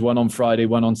 games, one on Friday,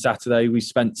 one on Saturday. We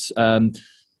spent that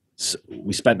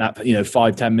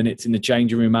 5-10 minutes in the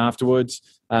changing room afterwards,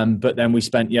 but then we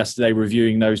spent yesterday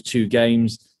reviewing those 2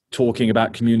 games, talking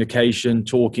about communication,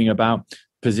 talking about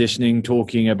positioning,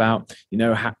 talking about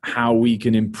how we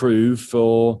can improve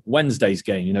for Wednesday's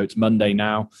game. It's Monday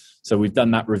now, so we've done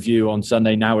that review on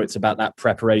Sunday. Now it's about that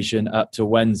preparation up to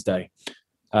Wednesday.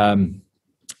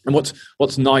 And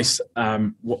what's nice,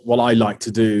 what I like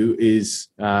to do is,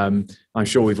 I'm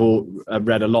sure we've all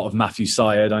read a lot of Matthew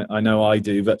Syed. I know I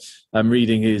do, but I'm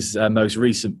reading his most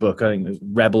recent book. I think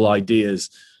Rebel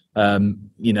Ideas.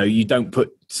 You don't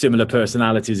put similar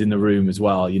personalities in the room as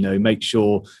well. Make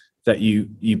sure that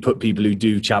you put people who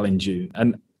do challenge you,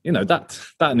 and that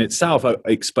in itself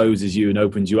exposes you and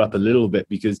opens you up a little bit,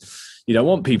 because you don't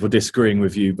want people disagreeing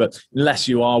with you. But unless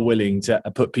you are willing to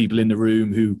put people in the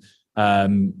room who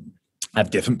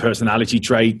have different personality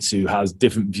traits, who has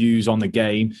different views on the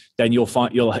game, then you'll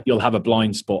have a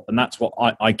blind spot. And that's what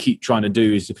I keep trying to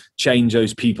do, is to change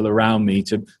those people around me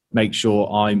to make sure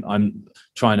I'm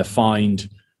trying to find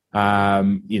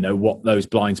what those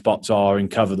blind spots are and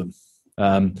cover them.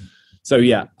 So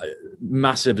yeah,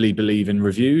 massively believe in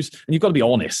reviews, and you've got to be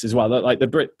honest as well. Like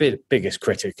the biggest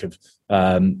critic of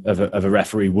a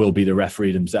referee will be the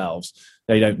referee themselves.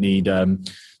 They don't need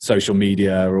social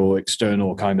media or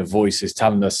external kind of voices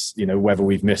telling us, whether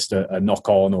we've missed a knock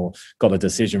on or got a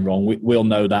decision wrong. We'll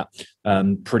know that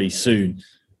pretty soon,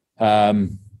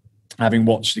 having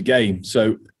watched the game.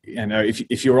 So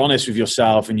if you're honest with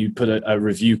yourself and you put a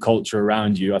review culture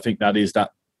around you, I think that is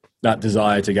that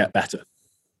desire to get better.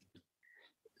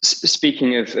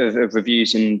 Speaking of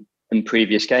reviews in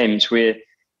previous games, we'd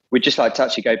just like to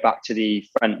actually go back to the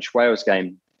French-Wales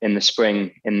game in the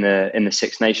spring in the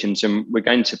Six Nations, and we're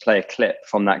going to play a clip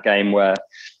from that game where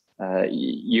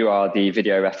you are the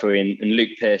video referee and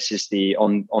Luke Pearce is the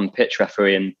on-pitch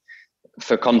referee. And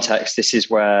for context, this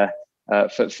is where,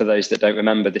 for those that don't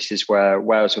remember, this is where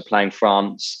Wales were playing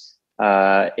France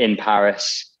in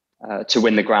Paris to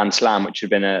win the Grand Slam, which had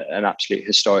been an absolute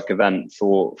historic event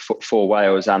for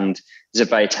Wales. And it was a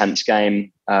very tense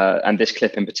game. And this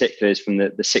clip in particular is from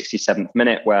the 67th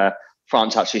minute, where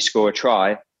France actually score a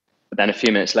try. But then a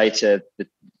few minutes later,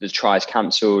 the try is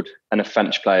cancelled and a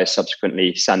French player is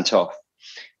subsequently sent off.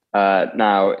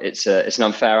 Now, it's an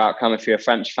unfair outcome if you're a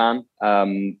French fan.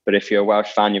 But if you're a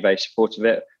Welsh fan, you're very supportive of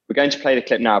it. We're going to play the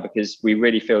clip now because we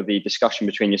really feel the discussion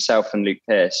between yourself and Luke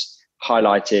Pearce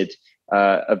highlighted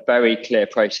a very clear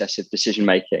process of decision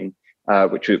making,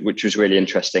 which was really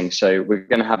interesting. So we're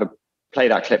going to play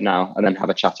that clip now and then have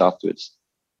a chat afterwards.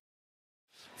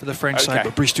 For the French side,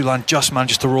 but Brice Dulin just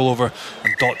manages to roll over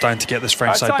and dot down to get this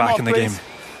French side back in the game.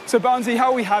 So Barnsley,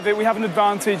 how we have it, we have an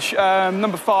advantage.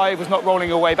 Number 5 was not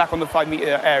rolling away back on the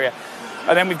 5-metre area.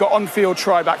 And then we've got on-field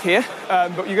try back here.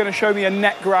 But you're going to show me a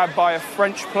net grab by a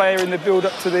French player in the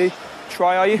build-up to the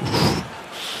try, are you?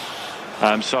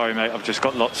 I'm sorry, mate. I've just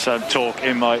got lots of talk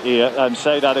in my ear.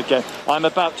 Say that again. I'm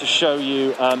about to show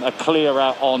you a clear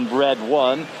out on red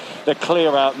 1. The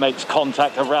clear out makes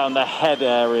contact around the head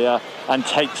area and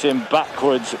takes him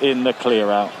backwards in the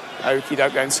clear out. Okie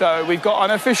doke then. So we've got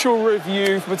an official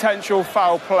review for potential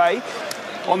foul play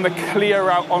on the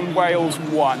clear out on Wales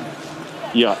 1.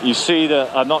 Yeah, you see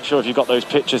that. I'm not sure if you've got those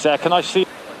pictures there. Can I see?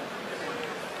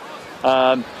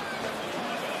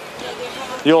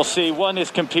 You'll see one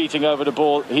is competing over the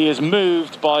ball. He is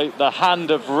moved by the hand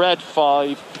of red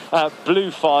 5, blue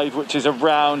 5, which is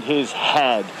around his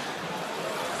head.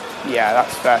 Yeah,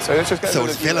 that's fair. So let's just get so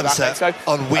it's Willemse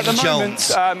on Wyn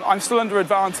Jones. I'm still under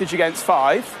advantage against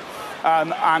 5,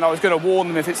 and I was going to warn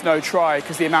them if it's no try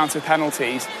because the amount of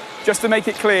penalties. Just to make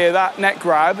it clear, that net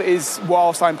grab is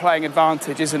whilst I'm playing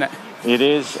advantage, isn't it? It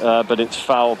is, but it's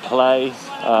foul play.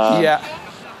 Yeah.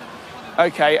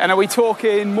 Okay, and are we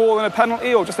talking more than a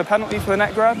penalty or just a penalty for the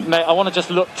net grab? Mate, I want to just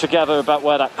look together about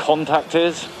where that contact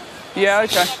is. Yeah,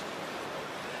 okay.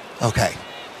 Okay.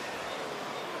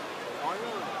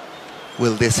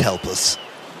 Will this help us?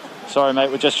 Sorry, mate,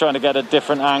 we're just trying to get a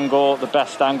different angle, the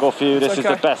best angle for you. This is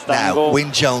the best angle. Now,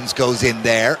 Wyn Jones goes in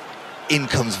there. In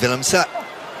comes Willemse.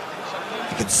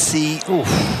 You can see,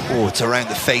 it's around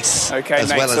the face as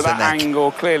well as the neck. So that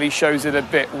angle clearly shows it a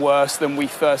bit worse than we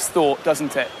first thought,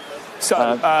 doesn't it? So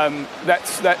let's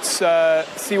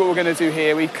see what we're going to do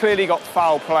here. We've clearly got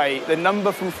foul play. The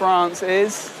number from France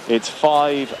is? It's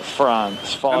 5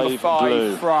 France, 5 number 5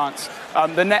 blue. France.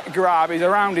 The net grab is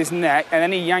around his neck and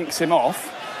then he yanks him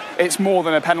off. It's more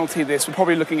than a penalty, this. We're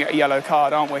probably looking at a yellow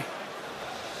card, aren't we?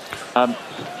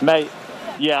 Mate,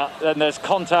 yeah, and there's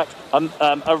contact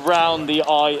around the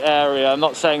eye area. I'm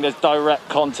not saying there's direct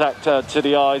contact to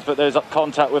the eyes, but there's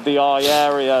contact with the eye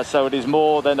area, so it is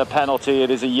more than a penalty.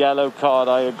 It is a yellow card,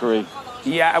 I agree.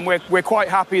 Yeah, and we're quite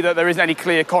happy that there isn't any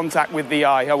clear contact with the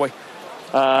eye, are we?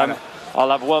 I'll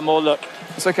have one more look.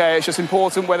 It's okay, it's just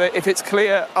important whether, if it's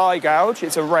clear eye gouge,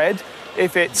 it's a red.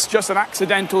 If it's just an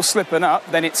accidental slipping up,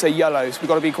 then it's a yellow. So we've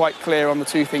got to be quite clear on the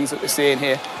two things that we're seeing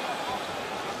here.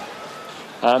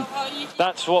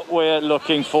 That's what we're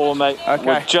looking for, mate. Okay.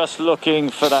 We're just looking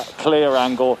for that clear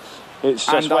angle. It's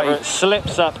just whether it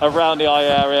slips up around the eye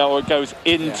area or it goes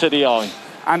into the eye.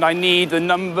 And I need the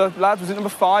number, lads, was it number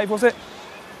 5, was it?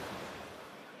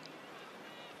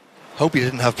 Hope you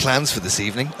didn't have plans for this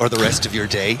evening or the rest of your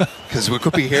day, because we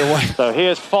could be here. So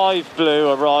here's 5 blue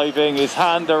arriving, his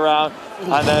hand around,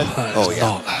 and then...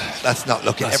 That's not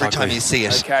looking. Every time you see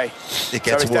it, it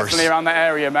gets it's worse. Definitely around that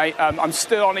area, mate. I'm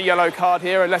still on a yellow card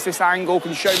here, unless this angle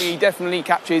can show me he definitely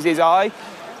catches his eye.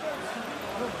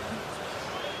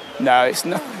 No, it's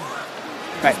not.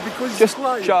 Mate,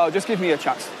 Charles, just give me a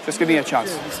chance. Just give me a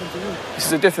chance. This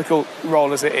is a difficult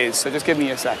role as it is, so just give me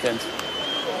a second.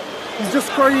 He's just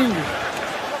crying.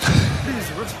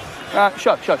 Please.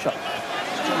 Shut.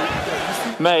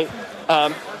 Mate,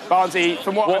 Barnsley,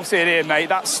 from what I'm seeing here, mate,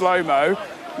 that slow-mo,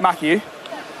 Matthew,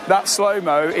 that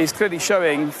slow-mo is clearly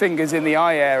showing fingers in the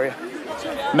eye area.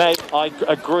 Mate, I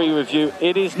agree with you.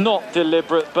 It is not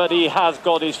deliberate, but he has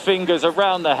got his fingers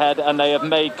around the head and they have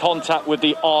made contact with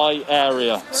the eye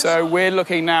area. So we're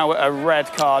looking now at a red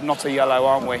card, not a yellow,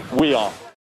 aren't we? We are.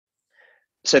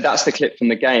 So that's the clip from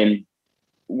the game.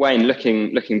 Wayne,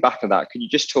 looking back at that, could you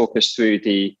just talk us through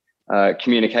the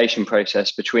communication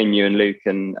process between you and Luke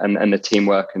and the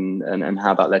teamwork and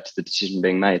how that led to the decision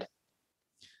being made?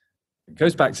 It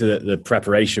goes back to the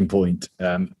preparation point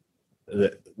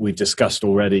that we've discussed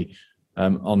already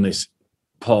on this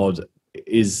pod,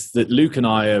 is that Luke and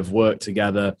I have worked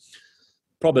together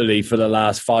probably for the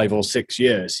last 5 or 6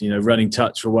 years, running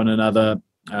touch for one another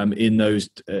in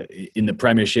the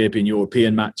Premiership, in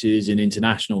European matches, in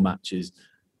international matches.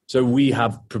 So we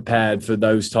have prepared for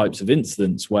those types of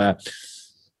incidents where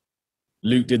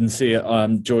Luke didn't see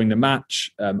it during the match.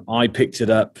 I picked it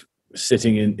up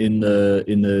sitting in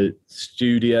the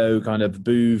studio kind of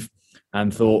booth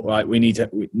and thought, right, we need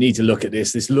to look at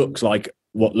this. This looks like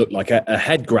what looked like a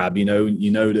head grab. You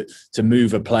know that to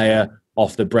move a player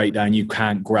off the breakdown, you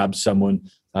can't grab someone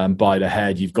by the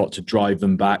head. You've got to drive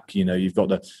them back. You've got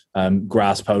to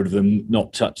grasp hold of them,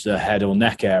 not touch the head or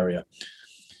neck area.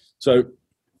 So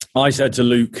I said to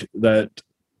Luke,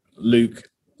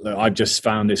 I've just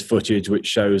found this footage which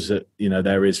shows that,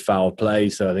 there is foul play.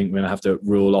 So I think we're going to have to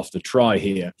rule off the try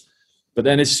here. But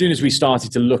then as soon as we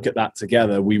started to look at that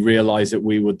together, we realized that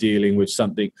we were dealing with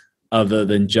something other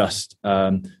than just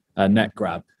a neck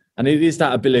grab. And it is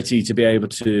that ability to be able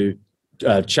to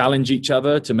challenge each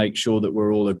other, to make sure that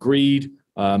we're all agreed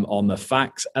on the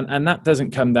facts. And that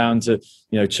doesn't come down to,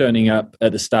 turning up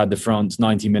at the Stade de France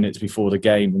 90 minutes before the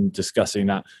game and discussing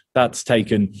that. That's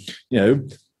taken,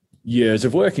 years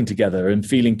of working together and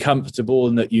feeling comfortable,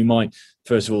 and that you might,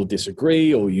 first of all,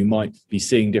 disagree, or you might be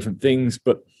seeing different things.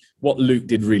 But what Luke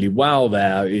did really well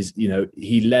there is,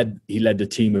 he led the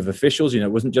team of officials.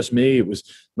 It wasn't just me. It was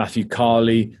Matthew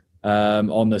Carley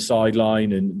on the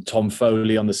sideline and Tom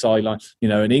Foley on the sideline.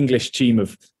 An English team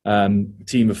of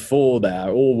 4 there,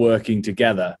 all working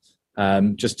together,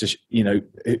 just to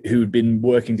who'd been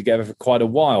working together for quite a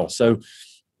while. So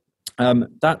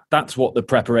that's what the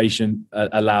preparation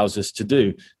allows us to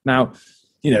do. Now,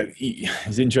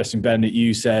 it's interesting, Ben, that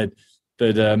you said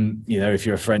that if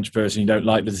you're a French person, you don't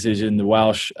like the decision. The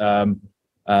Welsh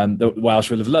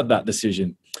will have loved that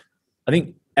decision. I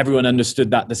think everyone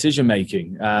understood that decision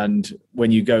making, and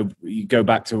when you go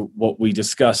back to what we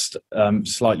discussed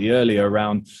slightly earlier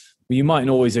around, well, you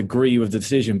mightn't always agree with the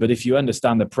decision, but if you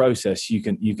understand the process, you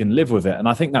can live with it. And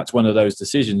I think that's one of those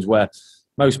decisions where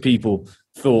most people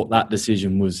thought that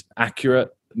decision was accurate.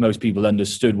 Most people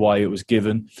understood why it was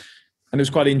given. And it was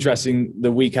quite interesting.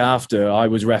 The week after, I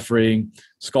was refereeing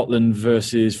Scotland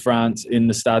versus France in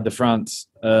the Stade de France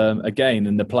again.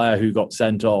 And the player who got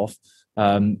sent off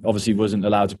obviously wasn't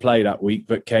allowed to play that week,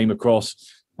 but came across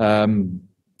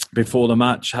before the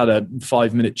match, had a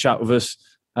 5-minute chat with us,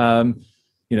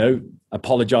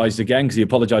 apologised again, because he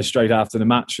apologised straight after the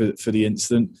match for the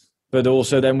incident. But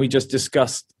also then we just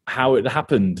discussed how it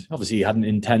happened. Obviously, he hadn't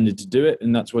intended to do it,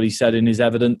 and that's what he said in his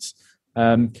evidence.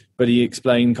 But he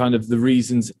explained kind of the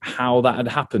reasons how that had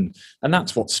happened. And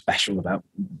that's what's special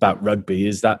about rugby,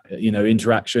 is that,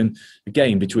 interaction,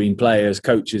 again, between players,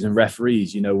 coaches and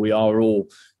referees. We are all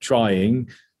trying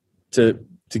to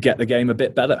get the game a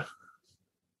bit better.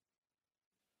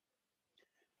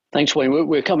 Thanks, Wayne.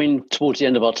 We're coming towards the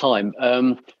end of our time.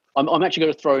 I'm actually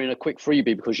going to throw in a quick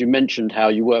freebie, because you mentioned how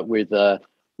you work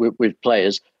with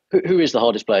players. Who is the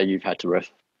hardest player you've had to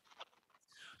ref?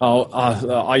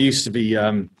 I used to be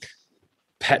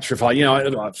petrified.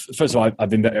 First of all, I've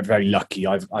been very lucky.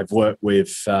 I've worked with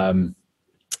some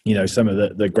of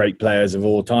the great players of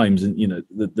all times, and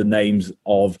the names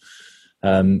of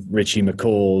Richie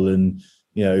McCall and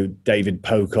David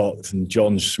Pocock and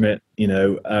John Schmidt.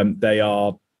 They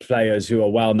are players who are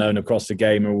well known across the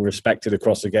game and respected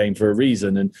across the game for a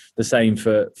reason. And the same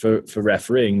for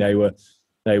refereeing.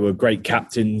 They were great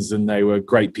captains, and they were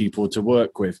great people to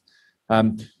work with.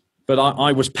 But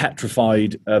I was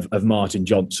petrified of Martin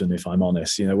Johnson, if I'm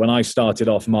honest. When I started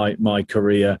off my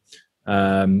career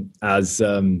as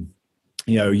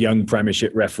young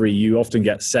Premiership referee, you often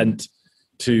get sent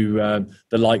to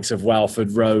the likes of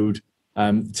Welford Road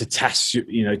to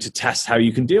test how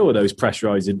you can deal with those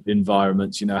pressurized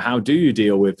environments. How do you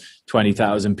deal with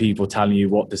 20,000 people telling you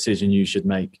what decision you should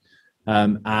make?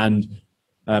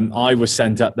 I was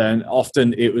sent up there, and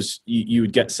often it was you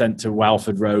would get sent to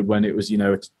Welford Road when it was,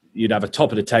 you'd have a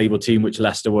top of the table team, which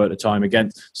Leicester were at the time,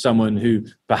 against someone who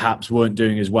perhaps weren't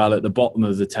doing as well at the bottom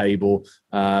of the table,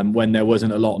 when there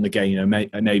wasn't a lot on the game.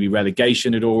 Maybe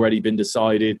relegation had already been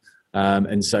decided,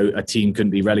 and so a team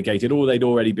couldn't be relegated, or they'd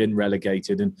already been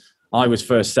relegated. And I was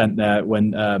first sent there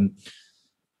when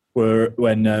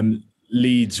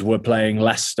Leeds were playing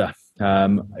Leicester.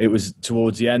 It was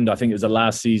towards the end. I think it was the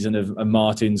last season of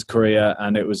Martin's career,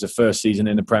 and it was the first season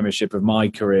in the Premiership of my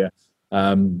career.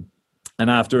 And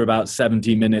after about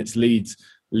 70 minutes, Leeds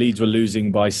were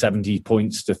losing by 70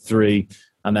 points to 3,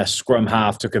 and their scrum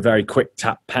half took a very quick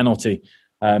tap penalty,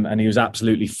 and he was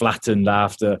absolutely flattened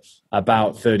after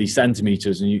about 30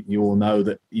 centimetres. And you all know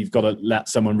that you've got to let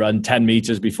someone run 10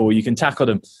 metres before you can tackle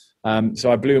them.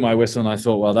 So I blew my whistle, and I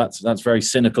thought, well, that's very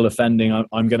cynical offending.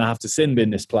 I'm going to have to sin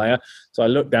bin this player. So I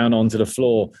looked down onto the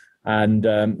floor, And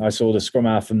I saw the scrum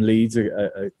half from Leeds,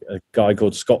 a guy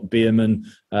called Scott Bierman,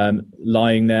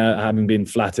 lying there, having been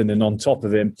flattened, and on top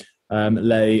of him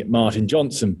lay Martin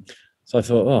Johnson. So I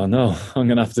thought, oh no, I'm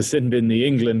going to have to sin bin the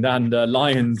England and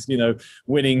Lions,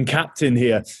 winning captain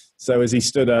here. So as he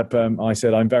stood up, I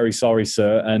said, "I'm very sorry,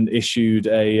 sir," and issued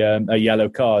a yellow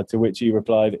card, to which he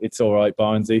replied, "It's all right,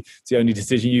 Barnesy. It's the only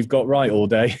decision you've got right all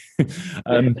day."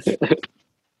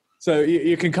 So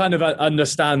you can kind of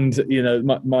understand,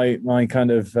 my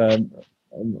kind of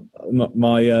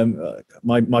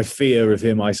my fear of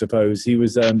him, I suppose. He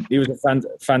was a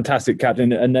fantastic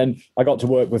captain, and then I got to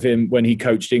work with him when he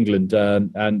coached England,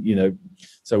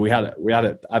 so we had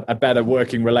a better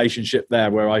working relationship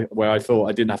there, where I thought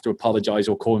I didn't have to apologise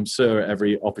or call him sir at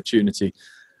every opportunity.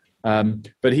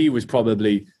 But he was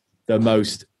probably the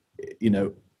most,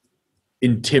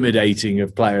 intimidating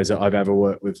of players that I've ever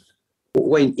worked with.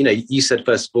 Wayne, you said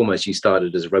first and foremost you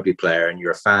started as a rugby player and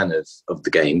you're a fan of the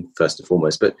game first and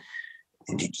foremost. But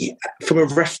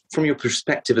from your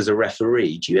perspective as a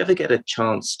referee, do you ever get a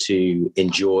chance to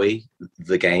enjoy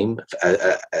the game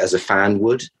as a fan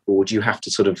would, or do you have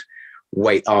to sort of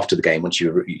wait after the game once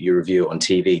you review it on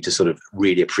TV to sort of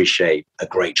really appreciate a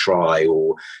great try,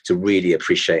 or to really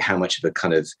appreciate how much of a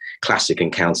kind of classic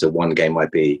encounter one game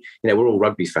might be? We're all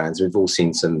rugby fans. We've all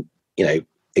seen some,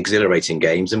 exhilarating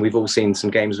games, and we've all seen some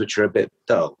games which are a bit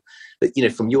dull. But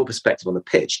from your perspective on the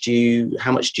pitch, are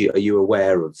you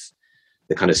aware of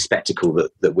the kind of spectacle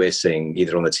that we're seeing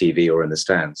either on the TV or in the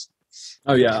stands?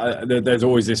 Oh yeah, there's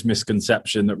always this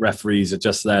misconception that referees are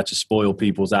just there to spoil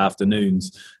people's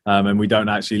afternoons, and we don't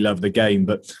actually love the game.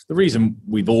 But the reason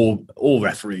we've all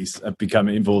referees have become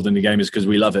involved in the game is because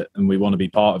we love it and we want to be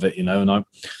part of it. And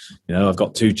I've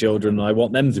got 2 children, and I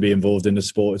want them to be involved in the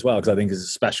sport as well, because I think it's a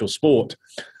special sport.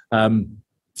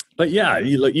 But yeah,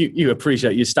 you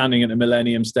appreciate, you're standing at the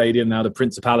Millennium Stadium, now the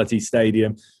Principality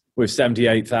Stadium, with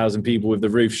 78,000 people with the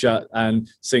roof shut and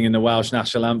singing the Welsh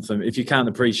national anthem. If you can't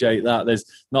appreciate that, there's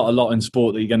not a lot in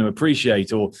sport that you're going to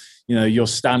appreciate. Or, you're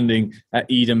standing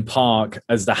at Eden Park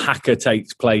as the haka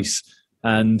takes place,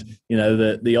 and,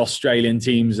 the Australian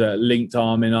teams are linked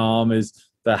arm in arm as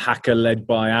the haka led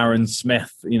by Aaron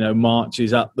Smith,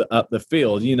 marches up the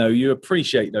field. You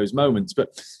appreciate those moments,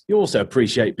 but you also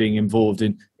appreciate being involved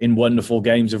in wonderful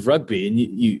games of rugby.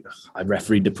 And I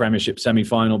refereed the Premiership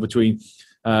semi-final between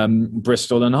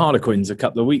Bristol and Harlequins a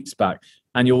couple of weeks back,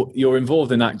 and you're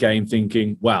involved in that game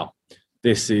thinking, wow,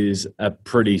 this is a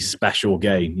pretty special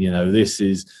game. This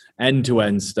is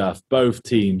end-to-end stuff, both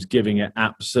teams giving it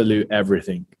absolute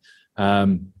everything.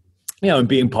 And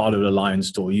being part of the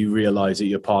Lions tour, you realise that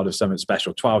you're part of something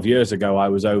special. 12 years ago, I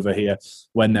was over here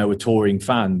when there were touring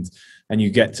fans, and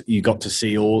you got to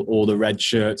see all the red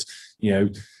shirts,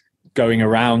 going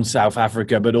around South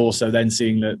Africa, but also then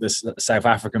seeing the South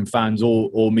African fans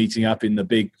all meeting up in the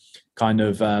big kind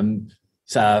of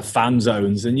fan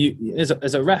zones. And you,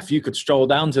 as a ref, you could stroll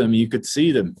down to them, you could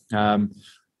see them.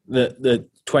 The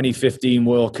 2015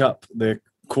 World Cup, the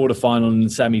quarterfinal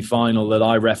and semi-final that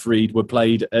I refereed were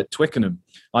played at Twickenham.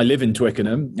 I live in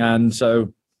Twickenham, and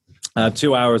so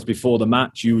 2 hours before the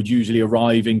match, you would usually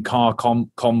arrive in car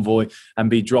convoy and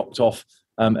be dropped off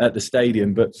at the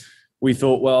stadium. But we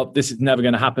thought, well, this is never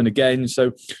going to happen again.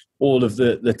 So all of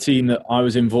the team that I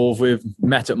was involved with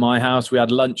met at my house. We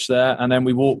had lunch there, and then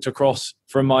we walked across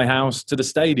from my house to the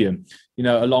stadium,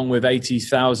 along with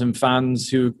 80,000 fans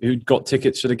who'd got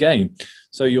tickets for the game.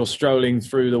 So you're strolling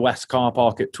through the West Car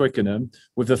Park at Twickenham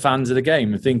with the fans of the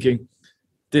game and thinking,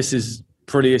 this is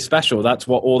pretty special. That's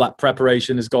what all that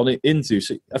preparation has gone into.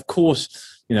 So, of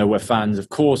course, we're fans. Of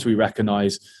course, we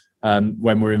recognise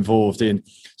when we're involved in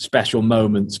special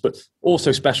moments, but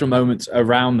also special moments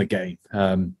around the game.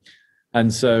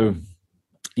 And so,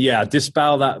 yeah,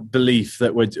 dispel that belief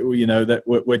that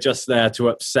we're just there to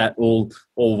upset all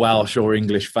Welsh or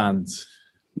English fans.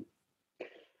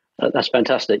 That's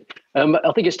fantastic.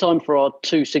 I think it's time for our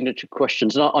 2 signature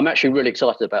questions. And I'm actually really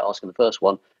excited about asking the first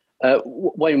one.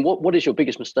 Wayne, what is your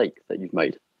biggest mistake that you've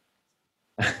made?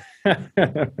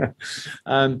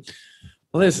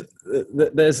 Well,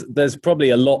 there's probably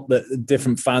a lot that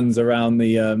different fans around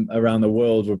the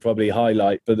world would probably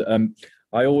highlight, but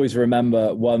I always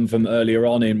remember one from earlier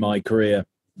on in my career,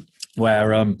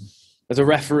 where as a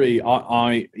referee,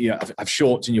 I have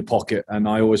shorts in your pocket, and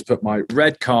I always put my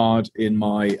red card in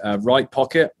my right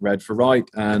pocket, red for right,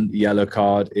 and yellow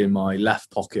card in my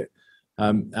left pocket.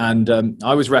 And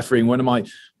I was refereeing one of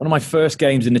my first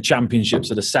games in the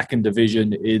Championships at the 2nd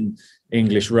division in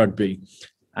English rugby.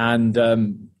 And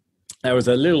there was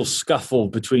a little scuffle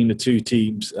between the 2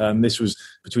 teams. This was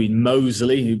between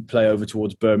Moseley, who play over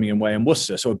towards Birmingham Way, and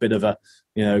Worcester. So a bit of a,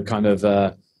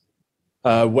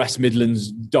 West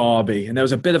Midlands derby, and there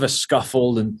was a bit of a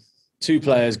scuffle, and two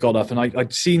players got up, and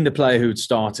I'd seen the player who'd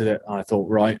started it. I thought,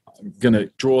 right, I'm going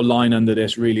to draw a line under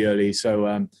this really early.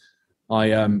 So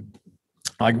I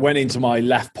went into my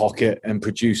left pocket and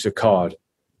produced a card,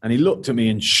 and he looked at me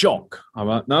in shock. I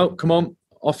went, no, come on,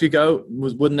 off you go.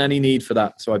 Wasn't any need for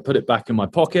that. So I put it back in my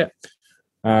pocket.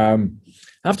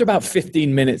 After about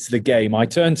 15 minutes of the game, I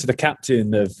turned to the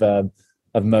captain of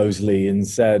Moseley and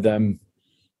said,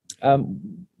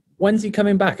 when's he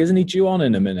coming back? Isn't he due on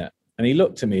in a minute? And he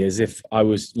looked at me as if I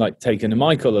was like taking a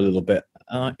Michael a little bit.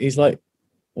 He's like,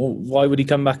 well, why would he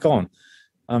come back on?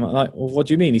 I'm like, well, what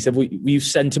do you mean? He said, well, you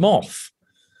sent him off.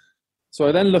 So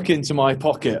I then look into my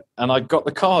pocket and I got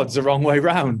the cards the wrong way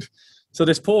round. So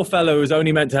this poor fellow who was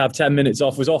only meant to have 10 minutes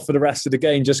off was off for the rest of the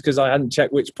game just because I hadn't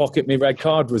checked which pocket my red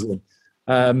card was in.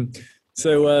 That's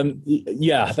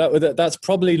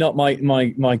probably not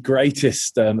my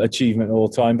greatest achievement of all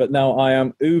time, but now I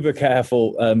am uber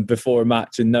careful before a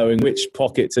match and knowing which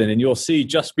pocket's in. And you'll see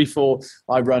just before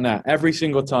I run out, every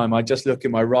single time I just look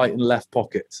in my right and left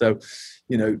pocket. So,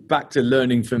 back to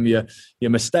learning from your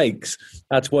mistakes.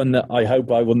 That's one that I hope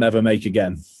I will never make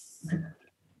again.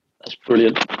 That's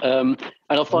brilliant. And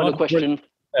our final question.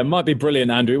 It might be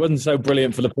brilliant, Andrew. It wasn't so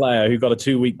brilliant for the player who got a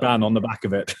 2-week ban on the back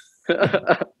of it.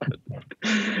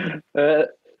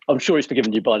 I'm sure he's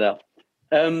forgiven you by now.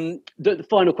 The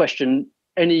final question,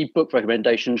 any book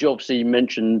recommendations? You obviously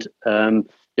mentioned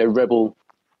Rebel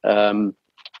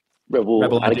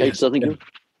Alligators, I think. Yeah.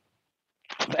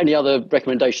 Any other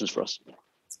recommendations for us?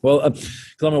 Well,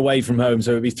 because I'm away from home, so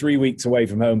it'll be 3 weeks away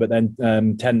from home, but then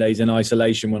 10 days in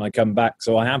isolation when I come back.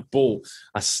 So I have bought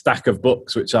a stack of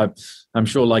books, which I'm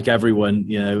sure, like everyone,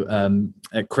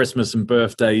 at Christmas and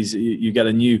birthdays, you get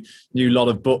a new lot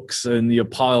of books, and your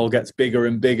pile gets bigger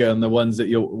and bigger, and the ones that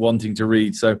you're wanting to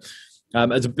read. So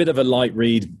it's a bit of a light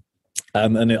read,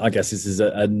 and I guess this is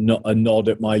a nod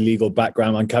at my legal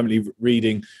background. I'm currently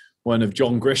reading one of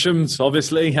John Grisham's.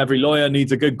 Obviously, every lawyer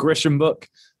needs a good Grisham book.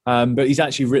 But he's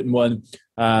actually written one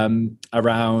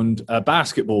around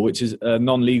basketball, which is a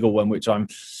non-legal one, which I'm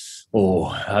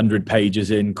 100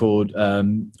 pages in, called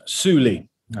Suli,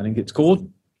 I think it's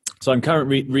called. So I'm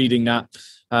currently reading that.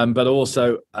 But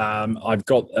also I've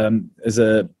got as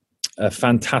a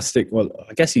fantastic, well,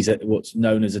 I guess he's what's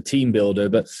known as a team builder,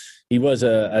 but he was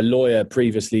a lawyer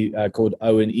previously called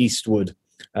Owen Eastwood.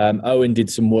 Owen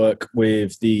did some work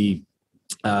with the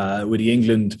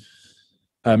England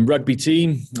rugby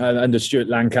team under Stuart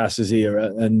Lancaster's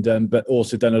era, and but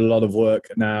also done a lot of work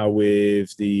now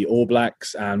with the All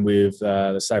Blacks and with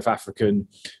the South African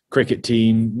cricket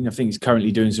team. I think he's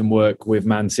currently doing some work with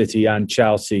Man City and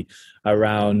Chelsea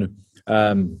around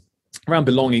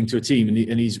belonging to a team,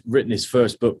 and he's written his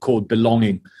first book called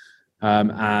Belonging.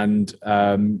 I'm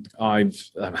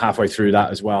halfway through that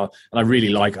as well, and I really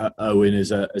like Owen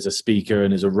as a speaker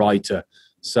and as a writer.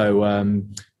 So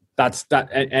that's that.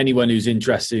 Anyone who's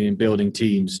interested in building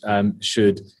teams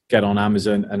should get on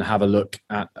Amazon and have a look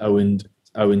at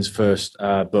Owen's first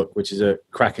book, which is a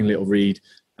cracking little read,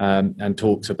 and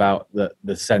talks about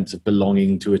the sense of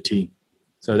belonging to a team.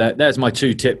 So there's my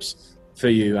 2 tips for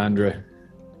you, Andrew.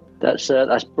 That's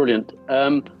brilliant.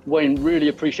 Wayne, really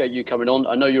appreciate you coming on.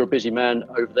 I know you're a busy man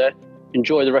over there.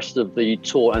 Enjoy the rest of the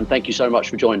tour, and thank you so much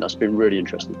for joining us. It's been really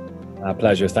interesting.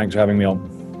 Pleasure. Thanks for having me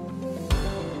on.